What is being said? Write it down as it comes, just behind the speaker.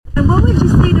And what would you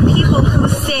say to people who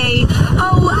say,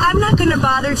 oh, I'm not going to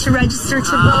bother to register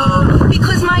to vote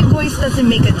because my voice doesn't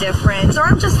make a difference, or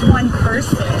I'm just one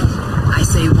person? I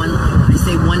say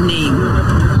one name,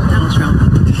 Donald Trump.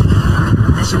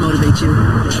 That should motivate you.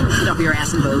 Get off your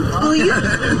ass and vote.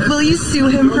 Will you sue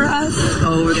him for us?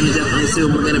 Oh, we're going to definitely sue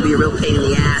him. We're going to be a real pain in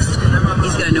the ass.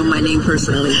 He's going to know my name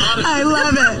personally. I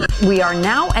love it. We are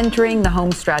now entering the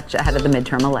home stretch ahead of the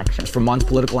midterm elections. For months,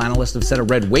 political analysts have said a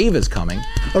red wave is coming.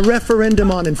 A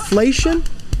referendum on inflation,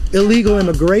 illegal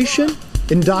immigration,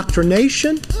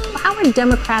 indoctrination. How are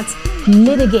Democrats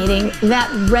mitigating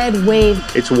that red wave?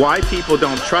 It's why people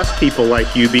don't trust people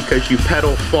like you, because you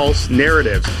peddle false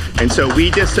narratives. And so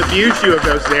we disabuse you of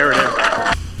those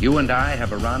narratives. You and I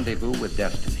have a rendezvous with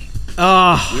destiny.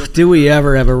 Oh, do we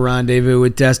ever have a rendezvous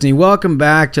with destiny? Welcome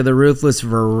back to the Ruthless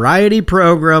Variety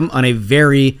Program on a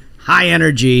very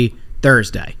high-energy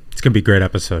Thursday. It's going to be a great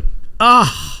episode.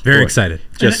 Oh, very excited.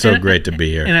 Just so great to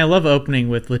be here. And I love opening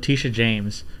with Letitia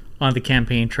James on the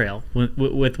campaign trail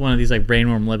with one of these like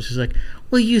brainworm lips. She's like,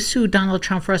 "Will you sue Donald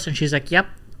Trump for us?" And she's like, "Yep."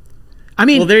 I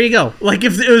mean, well, there you go. Like,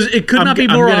 if it could not be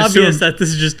more obvious that this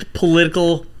is just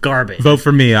political garbage. Vote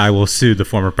for me. I will sue the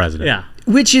former president. Yeah.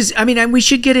 Which is, I mean, we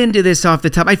should get into this off the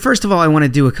top. First of all, I want to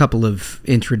do a couple of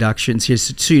introductions here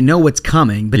so you know what's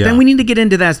coming. But then we need to get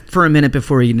into that for a minute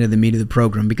before we get into the meat of the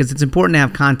program, because it's important to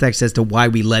have context as to why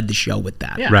we led the show with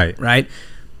that. Yeah. Right?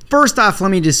 First off, let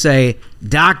me just say,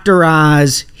 Dr.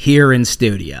 Oz here in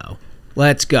studio.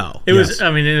 Let's go. It was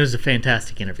a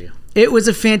fantastic interview. It was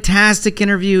a fantastic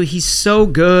interview. He's so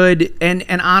good. And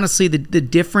honestly, the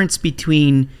difference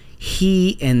between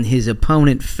he and his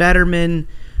opponent, Fetterman,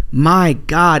 my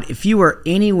God, if you are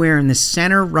anywhere in the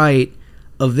center right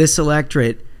of this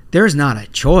electorate, there's not a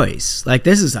choice. Like,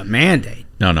 this is a mandate.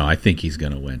 No, I think he's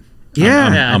going to win.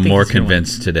 Yeah. I'm more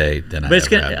convinced today than I ever have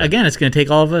been. Again, it's going to take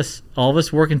all of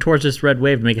us working towards this red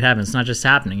wave to make it happen. It's not just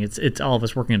happening. It's all of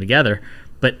us working together.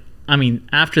 But, I mean,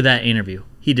 after that interview,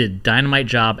 he did a dynamite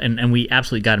job, and we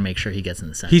absolutely got to make sure he gets in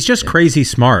the Senate. He's just crazy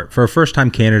smart for a first-time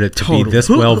candidate to be this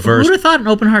well-versed. Who would have thought an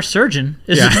open-heart surgeon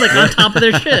is just like on top of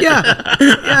their shit? Yeah,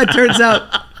 it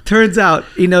turns out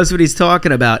he knows what he's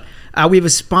talking about. We have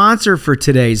a sponsor for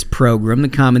today's program, the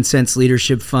Common Sense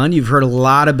Leadership Fund. You've heard a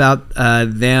lot about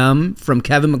them from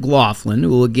Kevin McLaughlin, who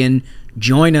will again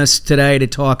join us today to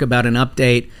talk about an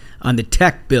update on the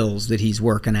tech bills that he's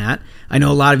working at. I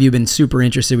know a lot of you have been super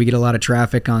interested. We get a lot of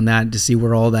traffic on that to see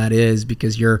where all that is,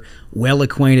 because you're well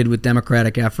acquainted with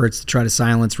Democratic efforts to try to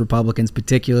silence Republicans,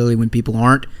 particularly when people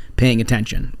aren't paying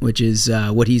attention, which is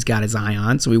what he's got his eye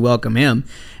on. So we welcome him.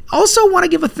 Also want to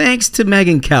give a thanks to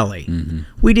Megyn Kelly. Mm-hmm.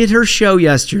 We did her show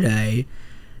yesterday.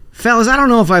 Fellas, I don't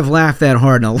know if I've laughed that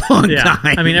hard in a long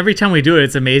time. I mean, every time we do it,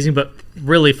 it's amazing. But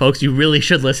really, folks, you really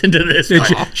should listen to this.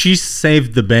 She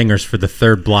saved the bangers for the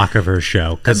third block of her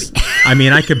show, because,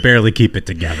 I could barely keep it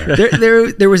together.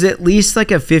 There was at least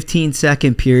like a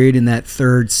 15-second period in that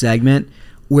third segment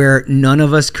where none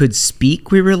of us could speak.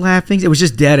 We were laughing. It was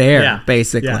just dead air,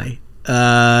 basically.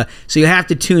 Yeah. So you have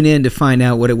to tune in to find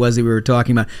out what it was that we were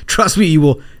talking about. Trust me, you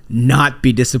will not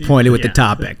be disappointed with the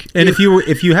topic. And if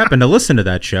you happen to listen to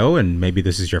that show, and maybe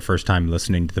this is your first time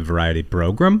listening to the Variety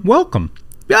program, welcome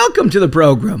to the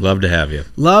program. Love to have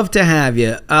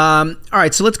you. All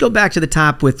right, so let's go back to the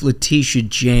top with Letitia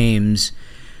James.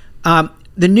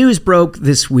 The news broke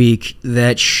this week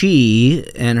that she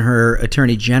and her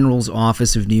Attorney General's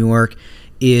Office of New York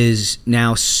is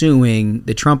now suing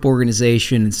the Trump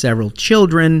Organization and several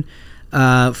children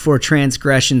for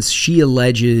transgressions she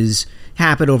alleges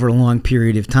happened over a long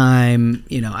period of time.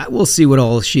 We'll see what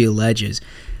all she alleges.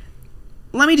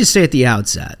 Let me just say at the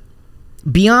outset,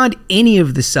 beyond any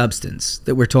of the substance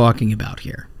that we're talking about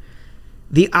here,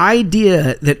 the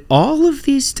idea that all of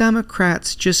these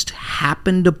Democrats just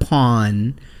happened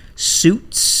upon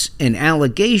suits and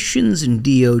allegations and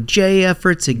DOJ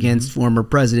efforts against former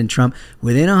President Trump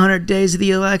within 100 days of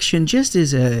the election just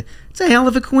it's a hell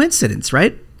of a coincidence,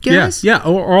 right, guys? Yeah.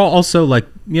 Or also, like,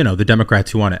 the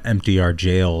Democrats who want to empty our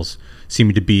jails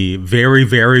seem to be very,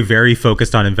 very, very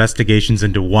focused on investigations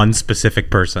into one specific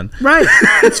person. Right.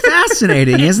 It's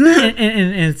fascinating, isn't it?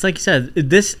 And it's like you said,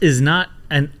 this is not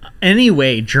in any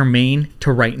way germane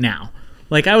to right now.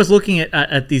 Like, I was looking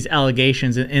at these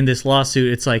allegations in this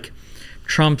lawsuit. It's like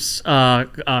Trump's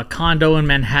condo in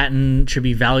Manhattan should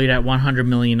be valued at $100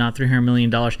 million, not $300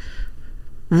 million.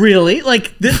 Really?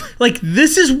 Like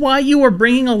this is why you are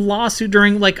bringing a lawsuit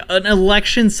during like an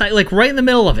election site, like right in the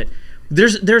middle of it.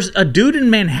 There's a dude in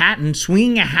Manhattan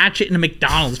swinging a hatchet in a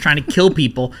McDonald's trying to kill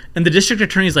people, and the district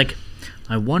attorney's like,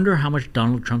 I wonder how much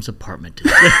Donald Trump's apartment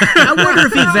is. I wonder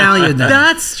if he valued that.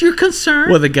 That's your concern?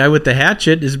 Well, the guy with the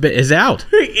hatchet is out.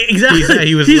 Exactly.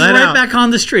 He's right out. back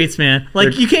on the streets, man.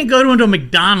 Like, you can't go into a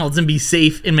McDonald's and be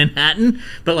safe in Manhattan,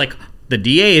 but like the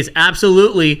DA is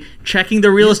absolutely checking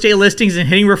the real estate listings and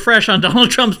hitting refresh on Donald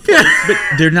Trump's place. But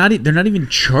they're not even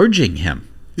charging him.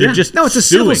 They're just no, it's a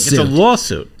suing. civil suit. It's a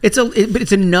lawsuit. But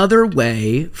it's another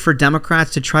way for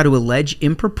Democrats to try to allege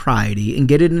impropriety and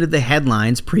get it into the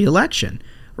headlines pre-election,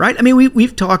 right? I mean,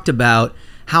 we've talked about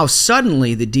how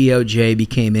suddenly the DOJ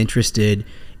became interested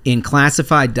in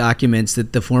classified documents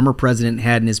that the former president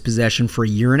had in his possession for a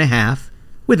year and a half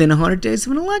within 100 days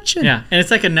of an election. Yeah, and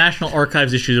it's like a National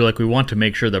Archives issue. They're like, we want to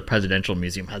make sure the Presidential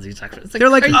Museum has these documents. They're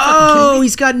like, oh,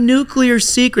 he's got nuclear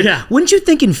secrets. Yeah. Wouldn't you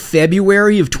think in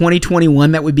February of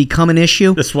 2021 that would become an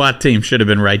issue? The SWAT team should have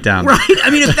been right down there. Right. I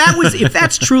mean, if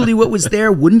that's truly what was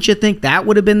there, wouldn't you think that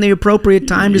would have been the appropriate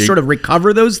time to sort of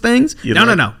recover those things?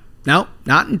 No,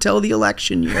 not until the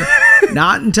election year.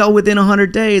 Not until within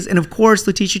 100 days. And of course,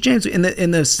 Letitia James,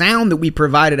 in the sound that we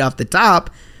provided off the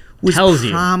top, was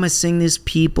promising these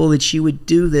people that she would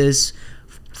do this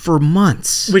for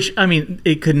months. Which, I mean,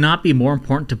 it could not be more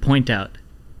important to point out.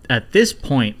 At this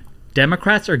point,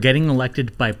 Democrats are getting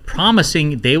elected by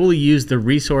promising they will use the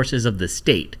resources of the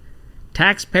state,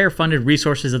 taxpayer-funded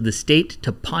resources of the state,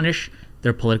 to punish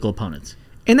their political opponents.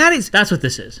 And that's what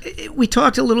this is. We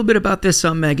talked a little bit about this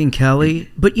on Megyn Kelly,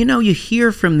 but you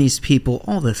hear from these people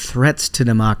all the threats to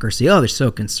democracy. Oh, they're so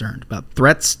concerned about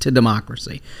threats to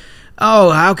democracy.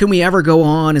 Oh, how can we ever go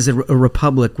on as a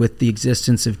republic with the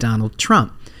existence of Donald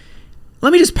Trump?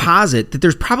 Let me just posit that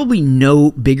there's probably no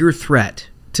bigger threat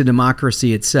to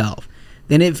democracy itself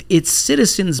than if its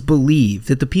citizens believe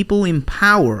that the people in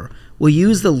power will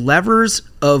use the levers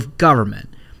of government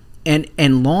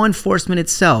and law enforcement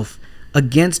itself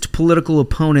against political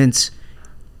opponents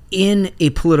in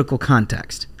a political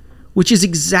context, which is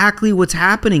exactly what's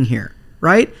happening here.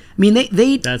 Right? I mean,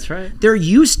 that's right. There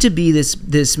used to be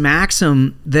this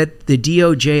maxim that the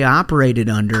DOJ operated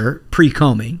under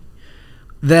pre-Comey,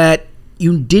 that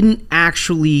you didn't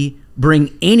actually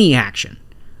bring any action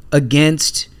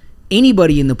against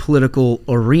anybody in the political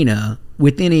arena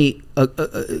within a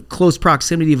close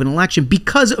proximity of an election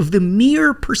because of the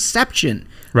mere perception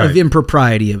of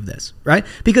impropriety of this, right?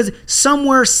 Because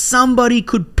somewhere somebody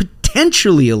could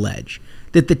potentially allege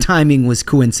that the timing was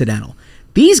coincidental.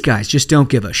 These guys just don't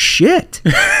give a shit.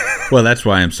 Well, that's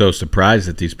why I'm so surprised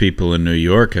that these people in New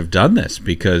York have done this,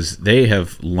 because they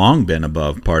have long been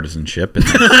above partisanship.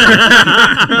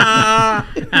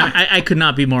 I could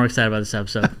not be more excited about this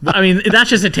episode. I mean, that's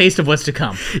just a taste of what's to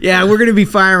come. Yeah, we're going to be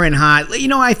firing hot.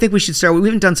 I think we should start. We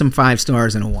haven't done some 5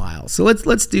 stars in a while, so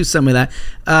let's do some of that.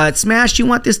 Smash, you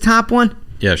want this top one?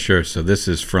 Yeah, sure. So this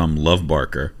is from Love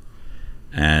Barker,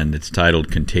 and it's titled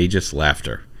Contagious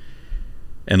Laughter.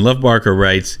 And Love Barker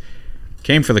writes,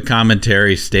 came for the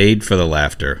commentary, stayed for the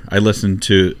laughter. I listen at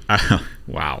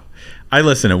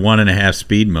 1.5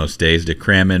 speed most days to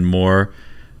cram in more.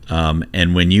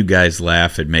 And when you guys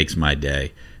laugh, it makes my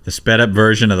day. The sped up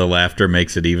version of the laughter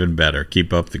makes it even better.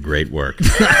 Keep up the great work.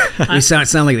 We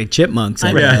sound like the Chipmunks.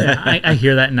 I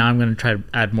hear that now. I'm going to try to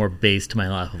add more bass to my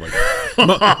laugh.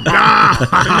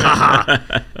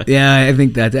 Yeah, I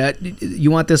think that.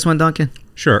 You want this one, Duncan?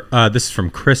 Sure. This is from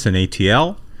Chris in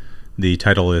ATL. The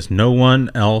title is No One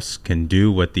Else Can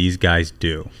Do What These Guys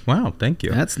Do. Wow, thank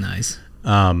you. That's nice.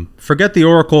 Forget the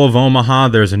Oracle of Omaha.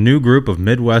 There's a new group of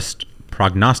Midwest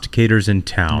prognosticators in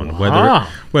town.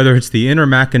 Whether it's the inner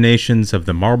machinations of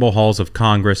the marble halls of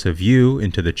Congress, a view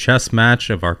into the chess match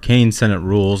of arcane Senate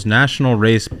rules, national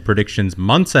race predictions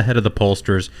months ahead of the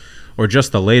pollsters, or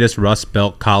just the latest Rust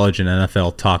Belt college and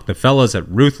NFL talk, the fellas at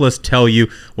Ruthless tell you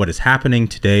what is happening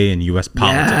today in U.S.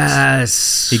 politics.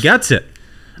 Yes. He gets it.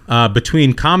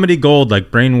 Between comedy gold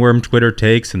like Brainworm Twitter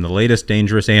takes and the latest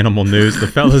dangerous animal news, the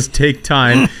fellas take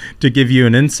time to give you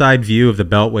an inside view of the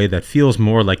Beltway that feels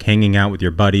more like hanging out with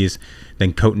your buddies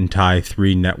than coat and tie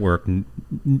 3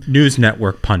 news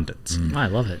network pundits. I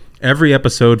love it. Every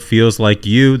episode feels like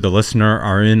you, the listener,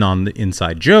 are in on the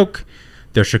inside joke.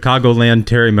 Their Chicagoland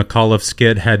Terry McAuliffe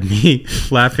skit had me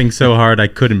laughing so hard I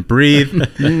couldn't breathe.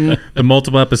 The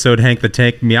multiple episode Hank the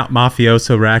Tank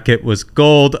mafioso racket was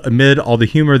gold. Amid all the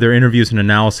humor, their interviews and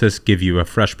analysis give you a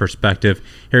fresh perspective.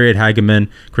 Harriet Hageman,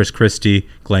 Chris Christie,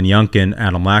 Glenn Youngkin,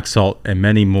 Adam Laxalt, and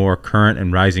many more current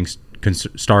and rising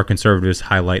star conservatives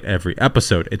highlight every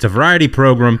episode. It's a variety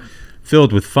program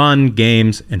filled with fun,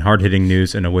 games, and hard-hitting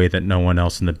news in a way that no one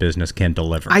else in the business can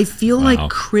deliver. I feel like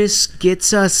Chris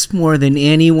gets us more than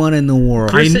anyone in the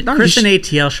world. Chris and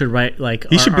ATL should write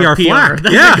he should be our PR. flag.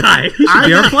 That's Yeah, the guy. he should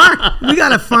be our flag. We got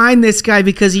to find this guy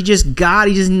because he just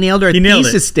nailed our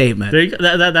thesis statement. There you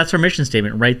go. That's our mission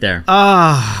statement right there.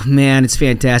 Oh, man, it's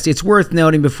fantastic. It's worth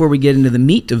noting before we get into the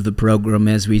meat of the program,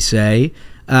 as we say,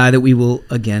 that we will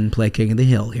again play King of the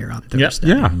Hill here on Thursday.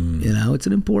 Yeah. You know, it's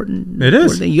an important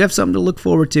is. thing. You have something to look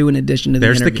forward to in addition to the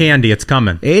There's the interview. candy. It's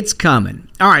coming. It's coming.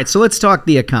 All right, so let's talk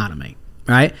the economy.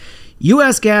 All right.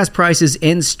 U.S. gas prices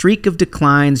end streak of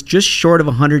declines just short of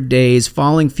 100 days.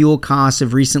 Falling fuel costs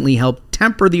have recently helped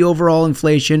temper the overall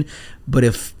inflation, but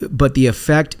the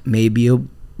effect may be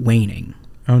waning.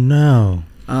 Oh, no.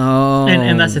 Oh.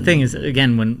 And that's the thing is,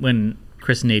 again, when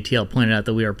Chris and ATL pointed out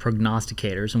that we are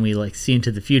prognosticators and we see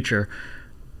into the future,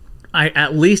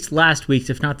 at least last week,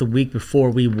 if not the week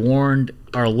before, we warned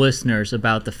our listeners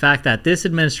about the fact that this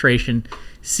administration,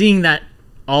 seeing that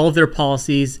all of their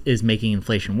policies is making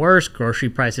inflation worse, grocery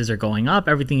prices are going up,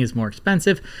 everything is more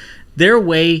expensive, their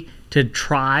way to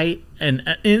try,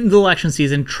 and in the election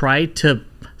season, try to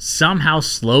somehow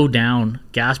slow down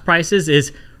gas prices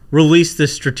is release the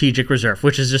strategic reserve,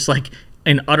 which is just like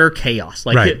an utter chaos.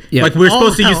 Like we're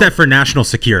supposed to use that for national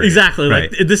security. Exactly.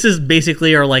 Right. Like this is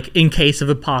basically our in case of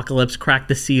apocalypse, crack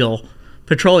the seal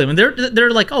petroleum. And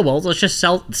they're like, oh well, let's just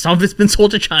sell. Some of it's been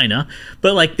sold to China,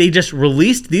 but they just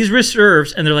released these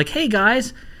reserves, and they're like, hey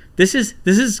guys, this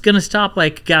is gonna stop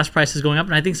gas prices going up.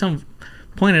 And I think someone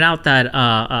pointed out that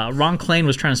Ron Klain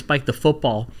was trying to spike the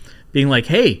football, being like,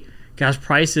 hey, gas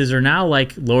prices are now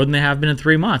lower than they have been in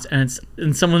 3 months, and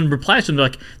someone replies to them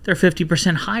like they're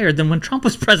 50% higher than when Trump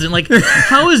was president.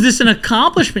 How is this an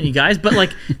accomplishment, you guys?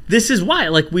 But this is why.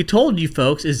 We told you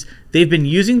folks, is they've been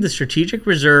using the strategic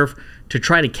reserve to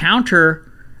try to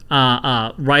counter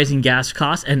rising gas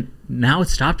costs, and now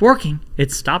it's stopped working.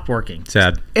 It's stopped working.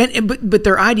 Sad. But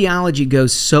their ideology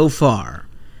goes so far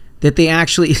that they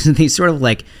actually they sort of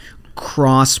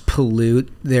cross pollute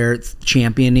their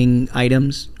championing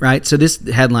items, right? So this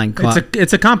headline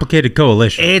it's a complicated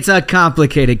coalition. It's a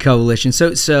complicated coalition.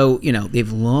 So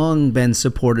they've long been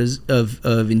supporters of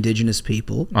indigenous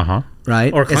people,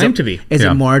 right? Or claim to be as a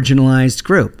marginalized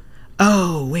group.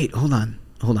 Oh wait, hold on.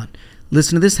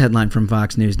 Listen to this headline from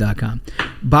FoxNews.com.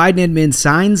 Biden admin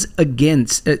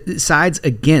sides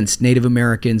against Native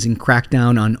Americans in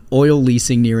crackdown on oil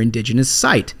leasing near indigenous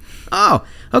site. Oh,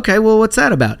 okay. Well, what's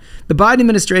that about? The Biden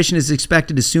administration is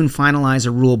expected to soon finalize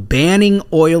a rule banning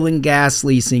oil and gas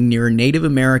leasing near a Native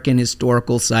American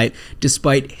historical site,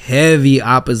 despite heavy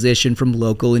opposition from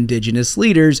local indigenous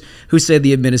leaders who said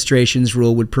the administration's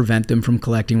rule would prevent them from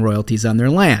collecting royalties on their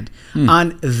land.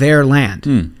 On their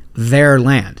land. Their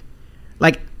land.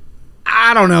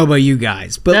 I don't know about you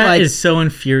guys, but that is so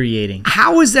infuriating.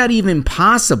 How is that even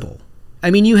possible?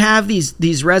 I mean, you have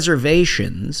these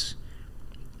reservations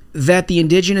that the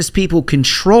indigenous people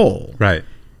control. Right.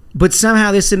 But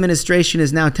somehow this administration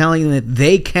is now telling them that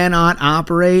they cannot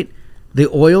operate the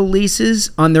oil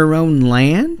leases on their own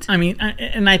land. I mean,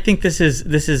 and I think this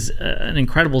is an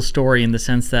incredible story in the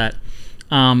sense that,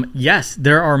 yes,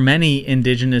 there are many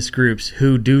indigenous groups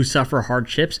who do suffer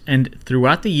hardships, and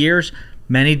throughout the years,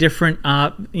 many different,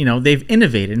 they've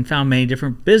innovated and found many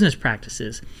different business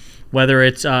practices. Whether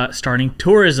it's starting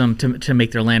tourism to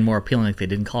make their land more appealing, like they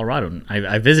did in Colorado.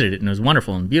 I visited it, and it was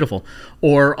wonderful and beautiful.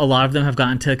 Or a lot of them have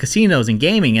gotten to casinos and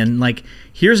gaming, and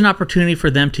here's an opportunity for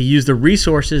them to use the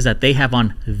resources that they have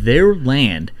on their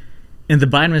land. And the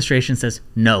Biden administration says,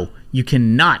 no, you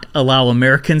cannot allow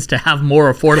Americans to have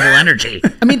more affordable energy.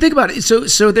 I mean, think about it.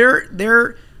 So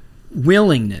their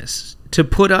willingness to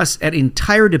put us at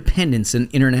entire dependence in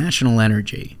international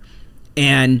energy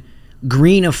and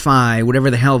greenify, whatever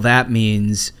the hell that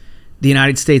means, the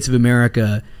United States of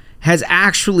America has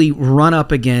actually run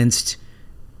up against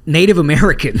Native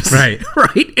Americans. Right.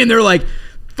 Right? And they're like,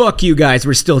 fuck you guys,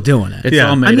 we're still doing it. It's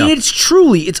all made up.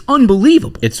 It's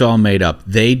unbelievable. It's all made up.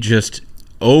 They just,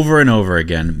 over and over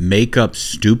again, make up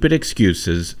stupid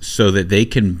excuses so that they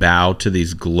can bow to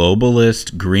these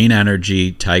globalist green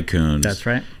energy tycoons. That's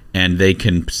right. And they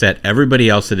can set everybody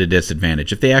else at a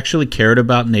disadvantage. If they actually cared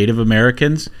about Native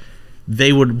Americans,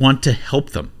 they would want to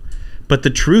help them. But the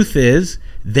truth is,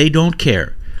 they don't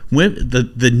care. When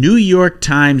the New York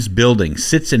Times building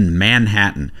sits in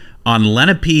Manhattan on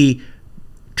Lenape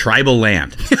tribal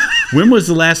land. When was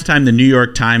the last time the New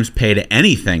York Times paid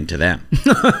anything to them?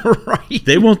 Right.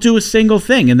 They won't do a single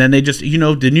thing. And then they just,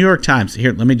 the New York Times,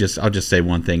 here, I'll just say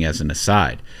one thing as an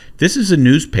aside. This is a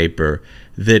newspaper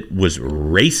that was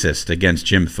racist against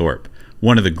Jim Thorpe.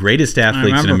 one of the greatest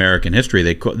athletes in American history.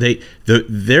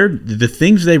 The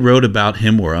things they wrote about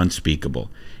him were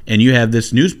unspeakable. And you have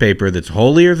this newspaper that's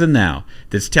holier than thou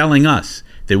that's telling us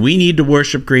that we need to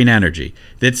worship green energy,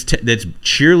 that's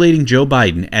cheerleading Joe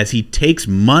Biden as he takes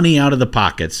money out of the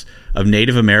pockets of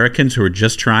Native Americans who are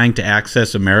just trying to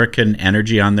access American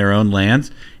energy on their own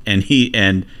lands, and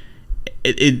the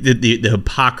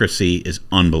hypocrisy is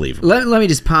unbelievable. Let me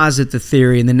just posit the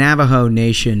theory, and the Navajo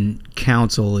Nation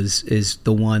Council is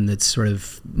the one that's sort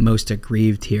of most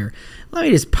aggrieved here. Let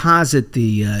me just posit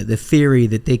the theory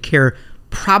that they care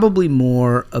probably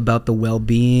more about the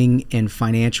well-being and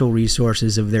financial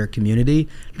resources of their community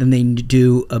than they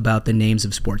do about the names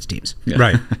of sports teams.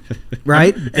 Right.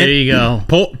 Right? There you go.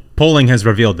 Polling has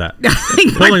revealed that.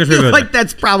 I feel like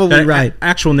that's probably right.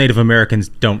 Actual Native Americans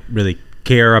don't really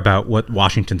care about what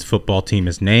Washington's football team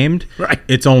is named. Right.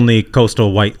 It's only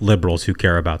coastal white liberals who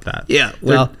care about that. Yeah.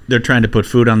 Well, they're trying to put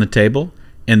food on the table.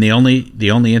 And the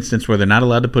only instance where they're not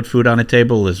allowed to put food on a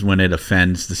table is when it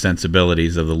offends the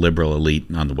sensibilities of the liberal elite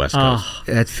on the West Coast.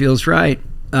 That feels right.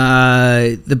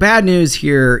 The bad news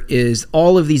here is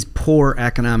all of these poor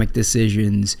economic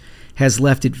decisions has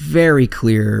left it very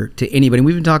clear to anybody, and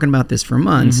we've been talking about this for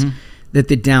months, that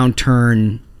the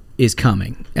downturn is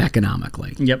coming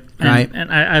economically. Yep. Right? And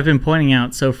I've been pointing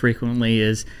out so frequently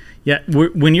is,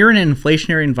 when you're in an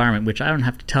inflationary environment, which I don't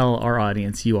have to tell our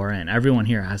audience you are in, everyone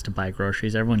here has to buy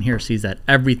groceries. Everyone here sees that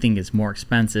everything is more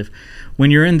expensive. When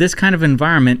you're in this kind of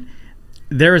environment,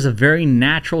 there is a very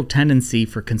natural tendency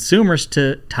for consumers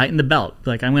to tighten the belt.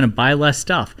 Like, I'm going to buy less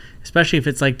stuff, especially if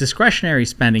it's like discretionary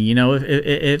spending. You know,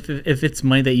 if it's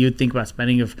money that you would think about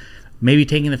spending, of maybe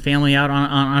taking the family out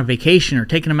on a vacation or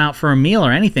taking them out for a meal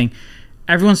or anything,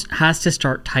 everyone has to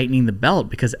start tightening the belt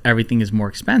because everything is more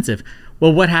expensive.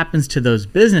 Well, what happens to those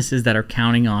businesses that are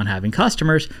counting on having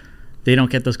customers? They don't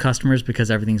get those customers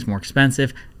because everything's more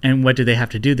expensive. And what do they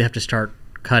have to do? They have to start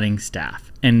cutting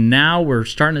staff. And now we're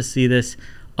starting to see this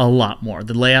a lot more.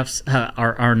 The layoffs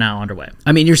are now underway.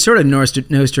 I mean, you're sort of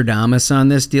Nostradamus on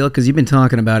this deal because you've been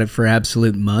talking about it for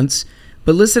absolute months.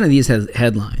 But listen to these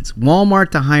headlines.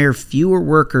 Walmart to hire fewer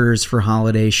workers for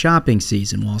holiday shopping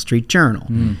season, Wall Street Journal.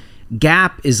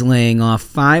 Gap is laying off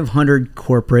 500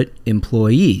 corporate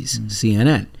employees,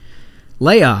 CNN.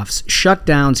 Layoffs,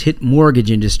 shutdowns hit mortgage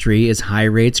industry as high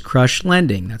rates crush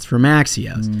lending. That's from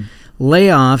Axios.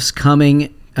 Layoffs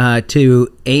coming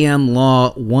to AM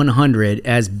Law 100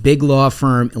 as big law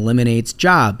firm eliminates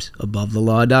jobs,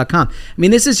 abovethelaw.com. I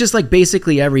mean, this is just like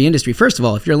basically every industry. First of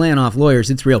all, if you're laying off lawyers,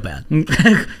 it's real bad.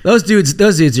 Those dudes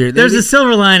are... There's a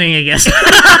silver lining, I guess.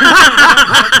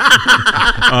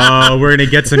 We're going to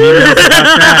get some emails about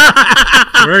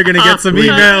that. We're going to get some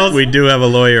emails. We do have a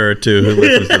lawyer or two who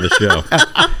listens to the show.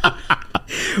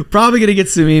 Probably going to get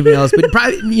some emails, but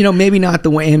probably, maybe not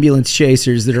the ambulance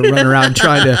chasers that are running around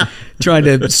trying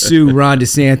to sue Ron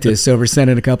DeSantis over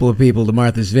sending a couple of people to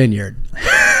Martha's Vineyard.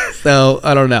 So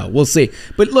I don't know. We'll see.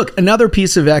 But look, another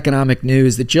piece of economic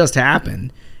news that just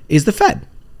happened is the Fed.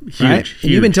 Right? Huge.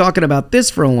 And you've been talking about this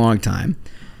for a long time.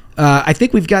 I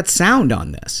think we've got sound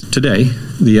on this. Today,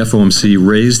 the FOMC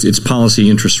raised its policy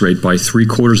interest rate by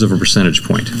 0.75 percentage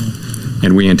point.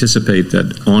 And we anticipate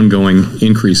that ongoing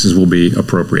increases will be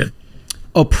appropriate.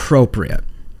 Appropriate.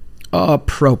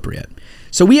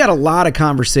 So we had a lot of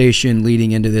conversation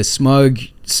leading into this. Smug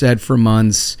said for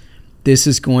months, this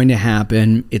is going to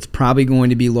happen. It's probably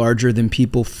going to be larger than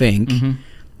people think.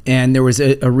 And there was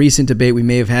a recent debate we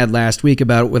may have had last week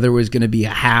about whether it was going to be a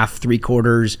half,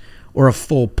 3/4, or a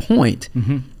full point.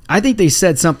 I think they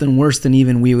said something worse than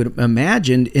even we would have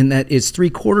imagined, in that it's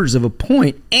 3/4 of a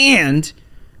point, and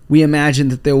we imagine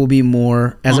that there will be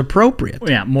more as appropriate.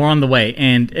 Yeah, more on the way.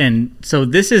 And so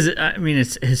this is,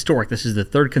 it's historic. This is the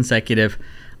third consecutive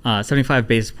 75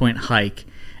 basis point hike.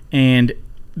 And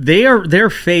they're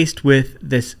faced with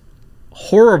this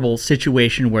horrible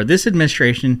situation where this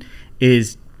administration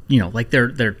is, like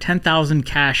their 10,000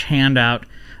 cash handout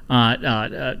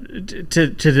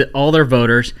to all their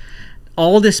voters.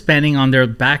 All this spending on their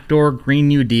backdoor Green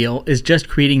New Deal is just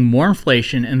creating more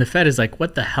inflation, and the Fed is like,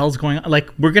 what the hell's going on? Like,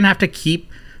 we're going to have to keep,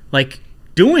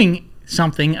 doing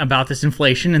something about this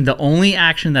inflation, and the only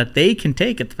action that they can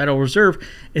take at the Federal Reserve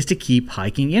is to keep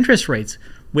hiking interest rates,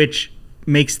 which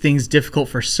makes things difficult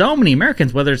for so many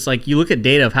Americans, whether it's you look at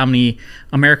data of how many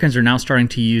Americans are now starting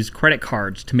to use credit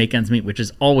cards to make ends meet, which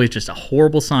is always just a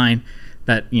horrible sign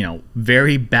that,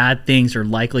 very bad things are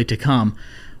likely to come.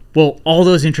 Well, all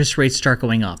those interest rates start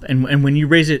going up. And when you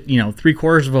raise it,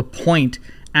 3/4 of a point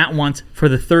at once for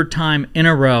the third time in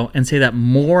a row and say that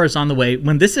more is on the way,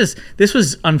 when this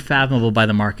was unfathomable by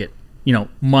the market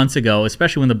months ago,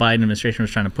 especially when the Biden administration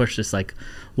was trying to push this like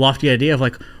lofty idea of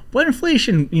like, what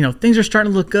inflation, things are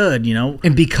starting to look good,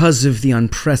 And because of the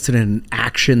unprecedented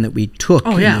action that we took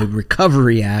in the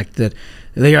Recovery Act, that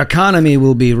the economy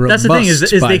will be robust. That's the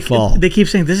thing by fall. They keep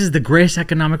saying this is the greatest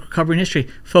economic recovery in history.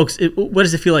 Folks, what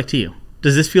does it feel like to you?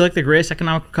 Does this feel like the greatest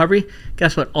economic recovery?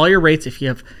 Guess what? All your rates, if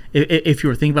you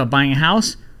were thinking about buying a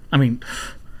house, I mean,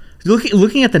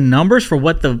 looking at the numbers for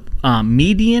what the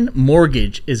median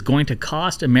mortgage is going to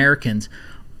cost Americans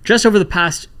just over the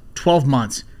past 12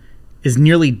 months is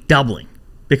nearly doubling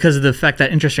because of the fact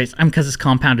that interest rates, because it's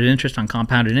compounded interest on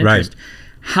compounded interest. Right.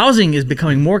 Housing is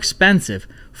becoming more expensive.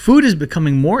 Food is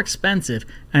becoming more expensive,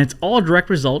 and it's all a direct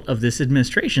result of this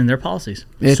administration and their policies.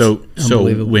 So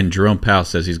when Jerome Powell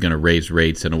says he's going to raise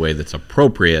rates in a way that's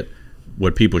appropriate,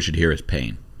 what people should hear is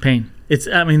pain. Pain. That's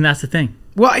the thing.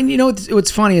 Well, and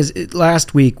what's funny is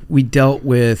last week we dealt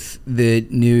with the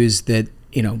news that,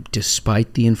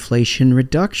 despite the Inflation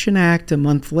Reduction Act, a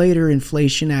month later,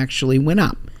 inflation actually went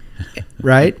up.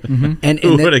 Right? Mm-hmm. And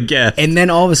who would have guessed? And then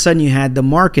all of a sudden you had the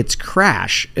markets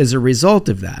crash as a result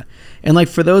of that. And like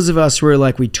for those of us who are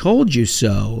like, we told you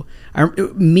so, our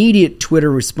immediate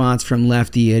Twitter response from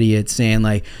lefty idiots saying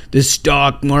like, the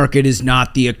stock market is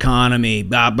not the economy,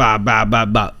 blah, blah, blah, blah,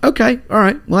 blah. Okay, all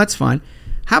right, well, that's fine.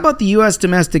 How about the U.S.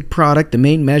 domestic product, the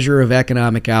main measure of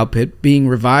economic output, being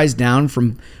revised down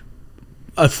from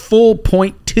a full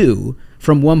 0.2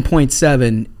 from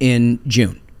 1.7 in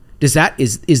June? Is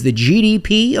the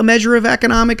GDP a measure of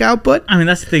economic output? I mean,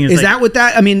 that's the thing. Is that what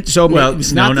that? I mean, so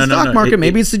it's not the stock market.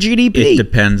 Maybe it's the GDP. It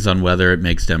depends on whether it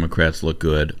makes Democrats look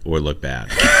good or look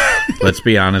bad. Let's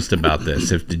be honest about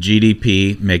this. If the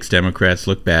GDP makes Democrats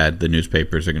look bad, the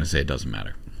newspapers are going to say it doesn't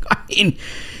matter. I mean,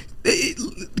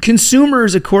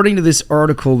 consumers, according to this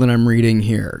article that I'm reading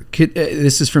here,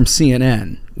 this is from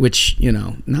CNN, which,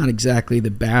 not exactly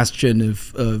the bastion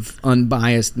of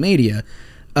unbiased media.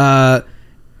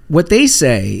 What they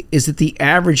say is that the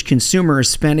average consumer is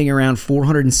spending around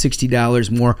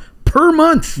 $460 more per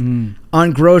month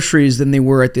on groceries than they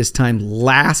were at this time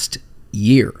last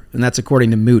year. And that's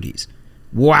according to Moody's.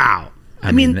 Wow.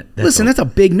 I mean, that's a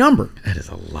big number. That is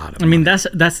a lot of money. I mean,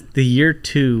 that's the year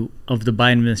 2 of the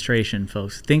Biden administration,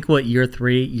 folks. Think what year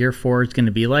 3, year 4 is going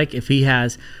to be like if he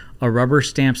has a rubber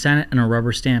stamp Senate and a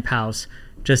rubber stamp House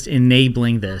just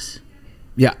enabling this.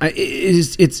 Yeah,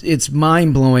 it's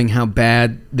mind-blowing how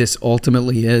bad this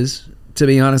ultimately is, to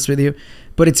be honest with you.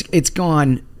 But it's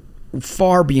gone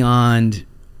far beyond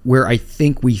where I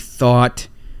think we thought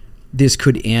this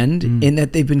could end, in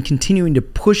that they've been continuing to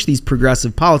push these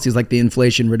progressive policies like the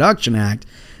Inflation Reduction Act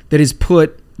that has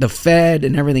put the Fed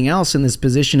and everything else in this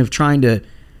position of trying to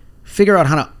figure out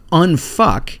how to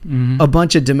unfuck a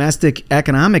bunch of domestic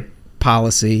economic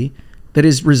policy that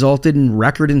has resulted in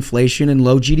record inflation and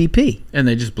low GDP. And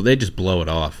they just blow it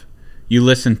off. You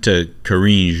listen to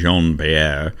Karine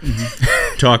Jean-Pierre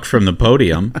talk from the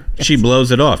podium, she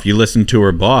blows it off. You listen to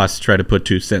her boss try to put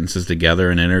 2 sentences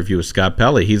together in an interview with Scott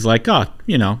Pelley. He's like,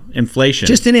 inflation.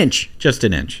 Just an inch. Just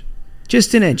an inch.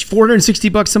 Just an inch.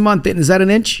 $460 a month. Is that an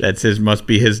inch? Must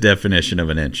be his definition of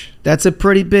an inch. That's a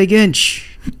pretty big inch.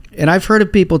 And I've heard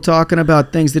of people talking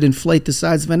about things that inflate the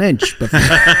size of an inch before.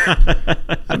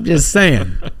 I'm just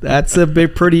saying. That's a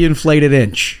pretty inflated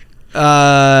inch.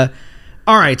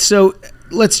 All right, so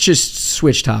let's just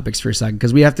switch topics for a second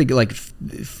because we have to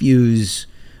fuse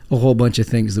a whole bunch of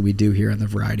things that we do here on the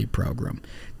Variety program.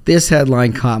 This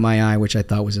headline caught my eye, which I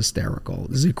thought was hysterical.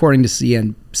 This is according to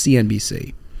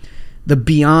CNBC. The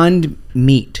Beyond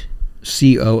Meat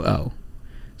COO.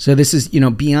 So this is,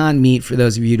 Beyond Meat, for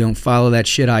those of you who don't follow that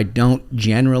shit. I don't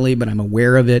generally, but I'm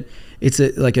aware of it. It's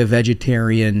like a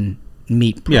vegetarian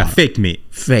meat product. Yeah, fake meat.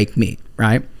 Fake meat,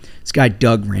 right? This guy,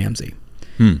 Doug Ramsey.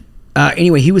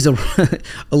 Anyway, he was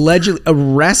allegedly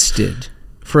arrested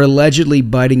for allegedly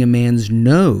biting a man's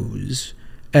nose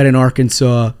at an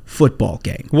Arkansas football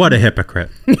game. What a hypocrite.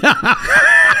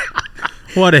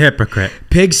 What a hypocrite.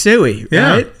 Pig suey,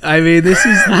 right? Yeah. I mean, this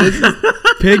is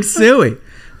pig suey.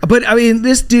 But, I mean,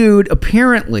 this dude,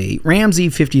 apparently, Ramsey,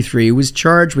 53, was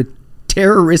charged with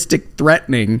terroristic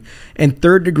threatening and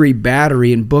third-degree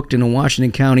battery and booked in a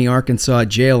Washington County, Arkansas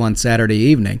jail on Saturday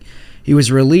evening. He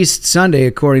was released Sunday,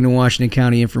 according to Washington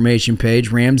County information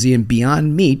page. Ramsey and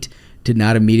Beyond Meat did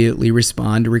not immediately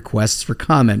respond to requests for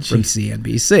comment from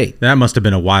CNBC. That must have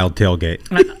been a wild tailgate.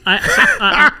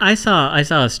 I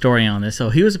saw a story on this.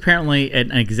 So he was apparently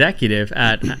an executive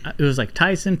at, it was like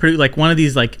Tyson, like one of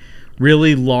these like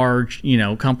really large,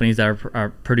 companies that are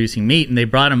producing meat, and they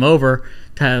brought him over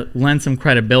to lend some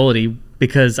credibility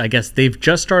because I guess they've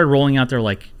just started rolling out their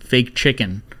like fake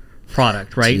chicken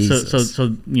product, right? Jesus. So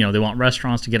they want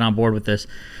restaurants to get on board with this,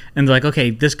 and they're like, okay,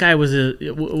 this guy was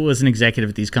an executive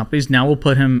at these companies. Now we'll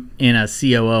put him in a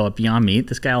COO at Beyond Meat.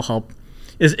 This guy will help,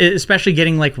 especially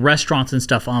getting like restaurants and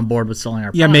stuff on board with selling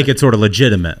our product. Yeah, make it sort of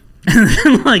legitimate.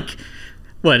 Like,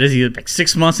 what is he, like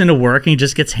 6 months into work and he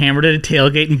just gets hammered at a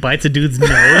tailgate and bites a dude's nose?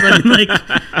 I mean, like,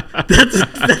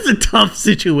 that's a tough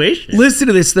situation. Listen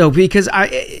to this though, because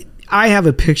I have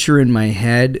a picture in my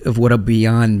head of what a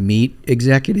Beyond Meat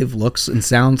executive looks and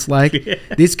sounds like. Yeah.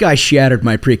 This guy shattered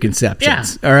my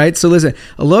preconceptions. Yeah. All right, so listen,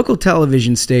 a local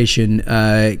television station,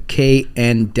 KNWA,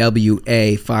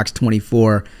 Fox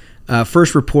 24,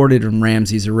 first reported on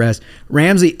Ramsey's arrest.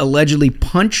 Ramsey allegedly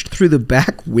punched through the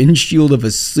back windshield of a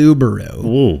Subaru.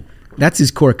 Ooh. That's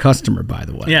his core customer, by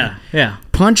the way. Yeah.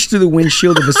 Punched through the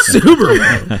windshield of a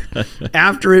Subaru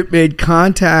after it made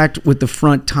contact with the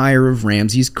front tire of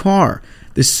Ramsey's car.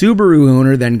 The Subaru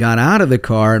owner then got out of the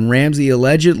car, and Ramsey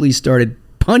allegedly started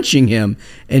punching him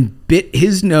and bit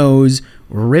his nose,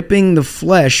 ripping the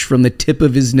flesh from the tip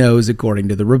of his nose, according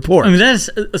to the report. I mean,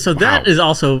 that is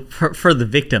also for the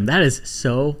victim. That is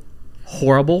so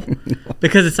horrible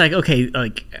because it's like, okay,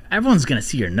 like everyone's gonna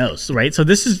see your nose, right? So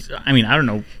this is, I mean, I don't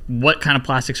know what kind of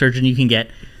plastic surgeon you can get.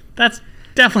 That's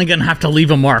definitely gonna have to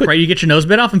leave a mark, right? You get your nose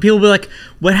bit off and people will be like,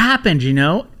 what happened,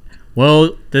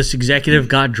 Well, this executive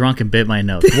got drunk and bit my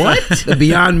nose. What? The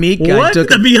Beyond Meat guy took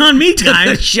the Beyond Meat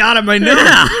guy a shot at my nose.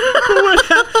 Yeah.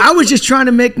 I was just trying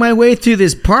to make my way through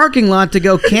this parking lot to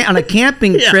go on a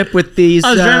camping trip with these.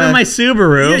 I was driving my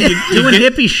Subaru, doing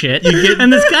hippie shit,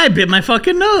 and this guy bit my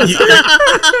fucking nose. You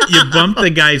bump the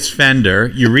guy's fender.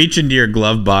 You reach into your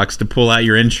glove box to pull out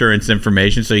your insurance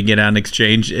information so you get on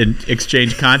exchange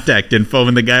contact info,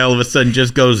 and the guy all of a sudden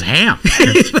just goes ham.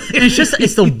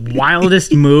 It's the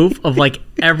wildest move of like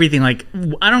everything. Like,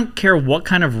 I don't care what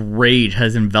kind of rage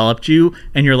has enveloped you,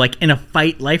 and you're like in a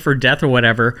fight, life or death or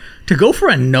whatever. To go for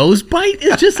a nose bite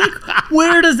is just like,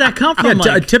 where does that come from?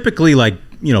 Typically, like,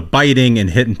 biting and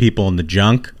hitting people in the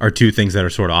junk are two things that are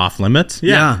sort of off limits.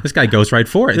 Yeah. This guy goes right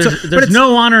for it. There's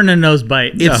no honor in a nose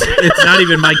bite. It's not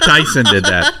even Mike Tyson did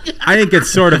that. I think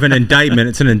it's sort of an indictment.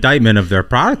 It's an indictment of their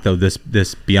product, though, this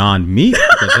Beyond Meat.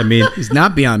 Because, I mean, he's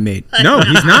not Beyond Meat. No,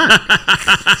 he's not.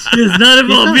 He's not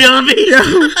involved Beyond Meat.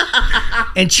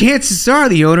 Yeah. And chances are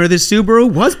the owner of the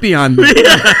Subaru was Beyond Meat.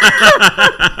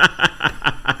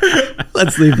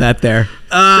 Let's leave that there.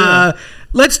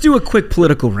 Let's do a quick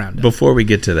political roundup. Before we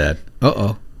get to that,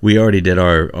 we already did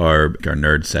our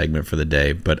nerd segment for the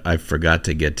day, but I forgot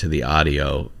to get to the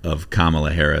audio of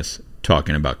Kamala Harris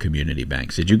talking about community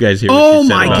banks. Did you guys hear what she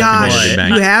said about community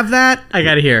banks? You have that? I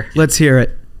got to hear. Let's hear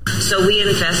it. So we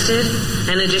invested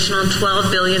an additional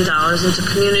 $12 billion into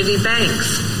community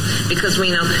banks because we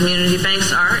know community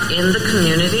banks are in the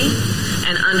community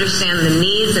and understand the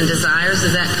needs and desires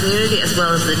of that community as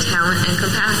well as the talent and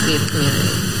capacity of community.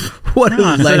 What a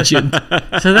legend.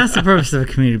 So that's the purpose of a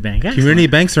community bank. Excellent. Community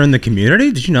banks are in the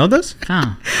community? Did you know this?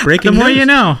 Oh. Breaking The more news. you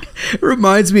know. It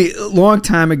reminds me, a long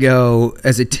time ago,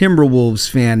 as a Timberwolves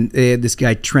fan, they had this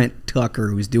guy, Trent Tucker,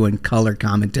 who was doing color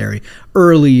commentary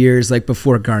early years, like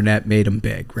before Garnett made him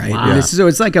big, right? Wow. So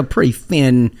it's like a pretty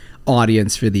thin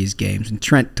audience for these games. And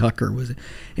Trent Tucker and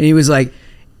he was like,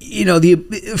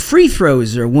 the free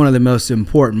throws are one of the most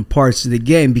important parts of the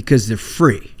game because they're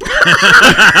free.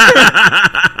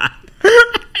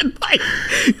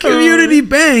 Community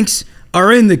banks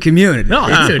are in the community.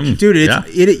 No, dude,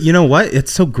 you know what?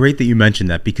 It's so great that you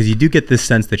mentioned that because you do get this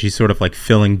sense that she's sort of like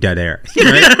filling dead air.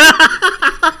 Right?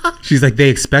 She's like, they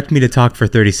expect me to talk for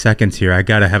 30 seconds here. I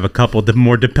got to have a couple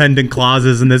more dependent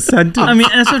clauses in this sentence. I mean,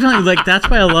 that's what I'm telling you. Like, that's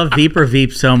why I love Veep or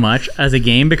Veep so much as a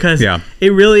game because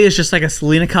it really is just like a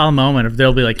Selena Kyle moment of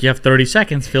they'll be like, you have 30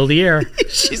 seconds, fill the air.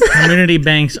 Community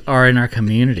banks are in our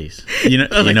communities. You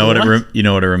know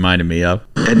what it reminded me of?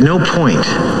 At no point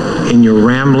in your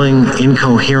rambling,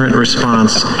 incoherent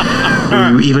response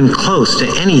were you even close to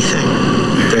anything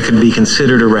that could be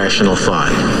considered a rational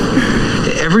thought.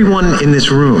 Everyone in this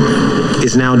room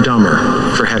is now dumber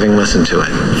for having listened to it.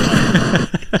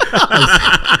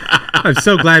 I'm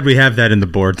so glad we have that in the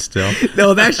board still.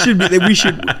 No,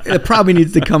 it probably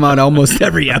needs to come out almost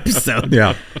every episode.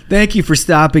 Yeah. Thank you for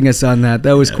stopping us on that.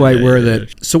 That was quite worth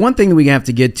it. So one thing that we have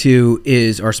to get to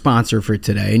is our sponsor for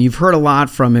today. And you've heard a lot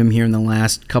from him here in the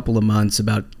last couple of months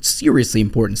about seriously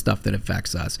important stuff that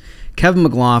affects us. Kevin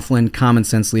McLaughlin, Common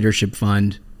Sense Leadership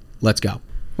Fund. Let's go.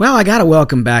 Well, I got to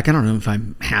welcome back. I don't know if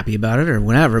I'm happy about it or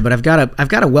whatever, but I've got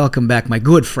to welcome back my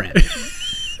good friend.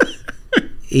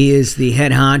 He is the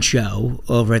head honcho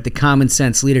over at the Common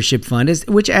Sense Leadership Fund,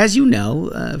 which, as you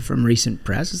know from recent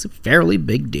press, is a fairly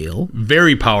big deal.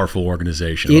 Very powerful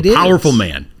organization. It a is. Powerful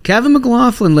man. Kevin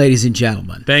McLaughlin, ladies and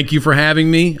gentlemen. Thank you for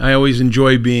having me. I always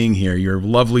enjoy being here. You're a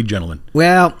lovely gentleman.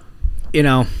 Well,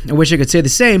 I wish I could say the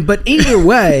same, but either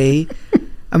way,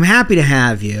 I'm happy to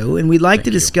have you, and we'd like to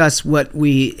discuss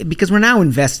because we're now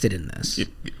invested in this.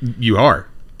 You are.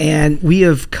 And we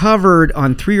have covered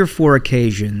on 3 or 4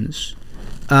 occasions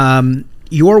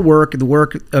your work, the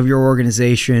work of your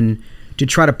organization, to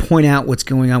try to point out what's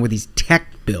going on with these tech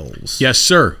bills. Yes,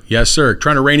 sir. Yes, sir.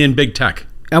 Trying to rein in big tech.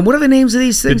 And what are the names of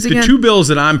these things again? The 2 bills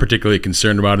that I'm particularly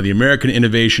concerned about are the American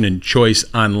Innovation and Choice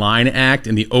Online Act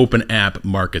and the Open App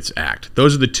Markets Act.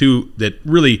 Those are the 2 that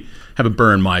really have a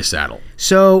burr in my saddle.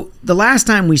 So the last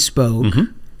time we spoke,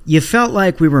 you felt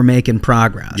like we were making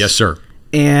progress. Yes, sir.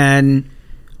 And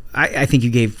I think you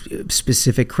gave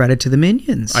specific credit to the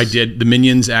Minions. I did. The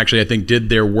Minions actually, I think, did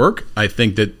their work. I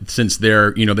think that since they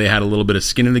had a little bit of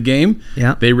skin in the game,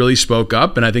 they really spoke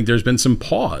up, and I think there's been some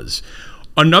pause.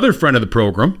 Another friend of the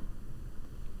program,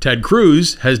 Ted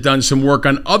Cruz, has done some work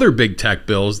on other big tech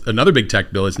bills. Another big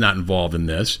tech bill is not involved in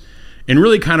this, and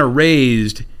really kind of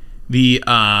raised the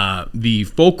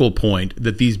focal point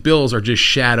that these bills are just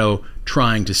shadow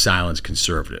trying to silence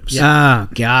conservatives. Yeah,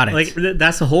 got it. Like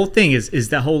that's the whole thing is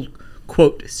that whole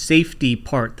quote safety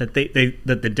part that that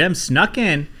the Dems snuck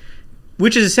in,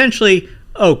 which is essentially,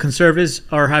 conservatives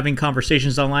are having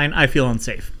conversations online. I feel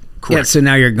unsafe. Correct. Yeah, so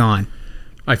now you're gone.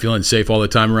 I feel unsafe all the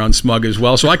time around smug as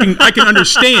well, so I can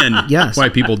understand why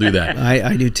people do that.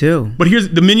 I do too. But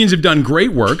the Minions have done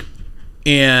great work,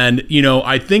 and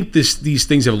I think these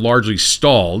things have largely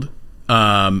stalled.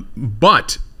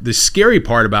 But the scary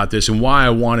part about this, and why I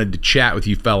wanted to chat with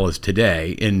you fellas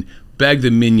today and beg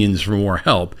the Minions for more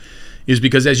help, is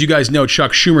because, as you guys know,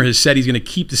 Chuck Schumer has said he's going to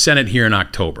keep the Senate here in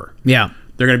October. Yeah.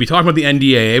 They're going to be talking about the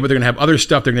NDAA, but they're going to have other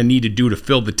stuff they're going to need to do to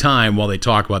fill the time while they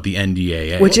talk about the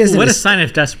NDAA. Which is what a sign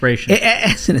of desperation.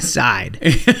 As an aside,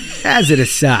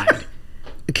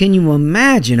 can you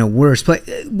imagine a worse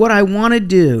place? What I want to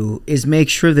do is make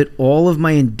sure that all of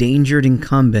my endangered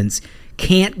incumbents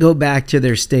can't go back to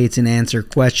their states and answer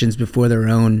questions before their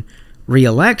own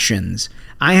re-elections.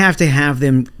 I have to have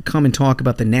them come and talk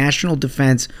about the National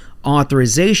Defense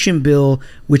Authorization Bill,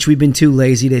 which we've been too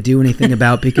lazy to do anything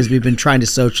about because we've been trying to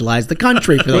socialize the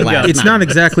country for the last. It's not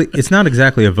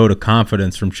exactly a vote of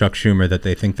confidence from Chuck Schumer that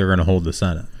they think they're going to hold the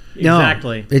Senate.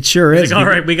 Exactly. No, it sure is. Like, all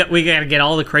right, we got to get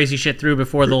all the crazy shit through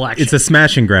before the election. It's a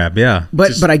smash and grab, yeah.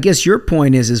 But I guess your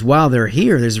point is while they're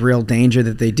here, there's real danger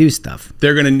that they do stuff.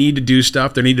 They're going to need to do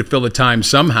stuff. They need to fill the time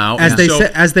somehow.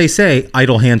 As they say,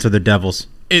 idle hands are the devil's.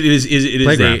 It is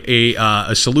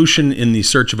a solution in the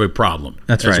search of a problem.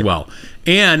 That's as right. well.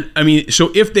 And I mean,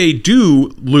 so if they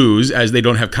do lose, as they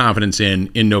don't have confidence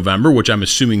in November, which I'm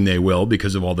assuming they will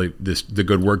because of all the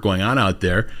good work going on out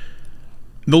there,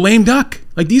 the lame duck.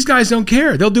 Like, these guys don't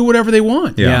care. They'll do whatever they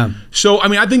want. Yeah. So, I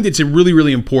mean, I think it's a really,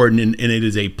 really important, and it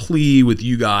is a plea with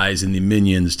you guys and the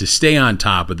Minions to stay on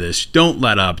top of this. Don't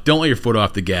let up. Don't let your foot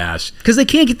off the gas. Because they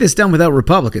can't get this done without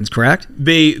Republicans, correct?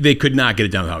 They could not get it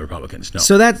done without Republicans, no.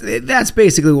 So that's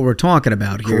basically what we're talking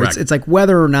about here. Correct. It's like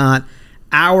whether or not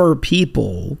our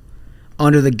people,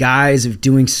 under the guise of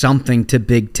doing something to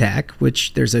big tech,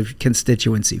 which there's a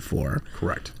constituency for,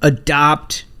 correct,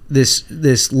 adopt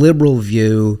this liberal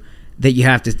view that you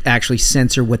have to actually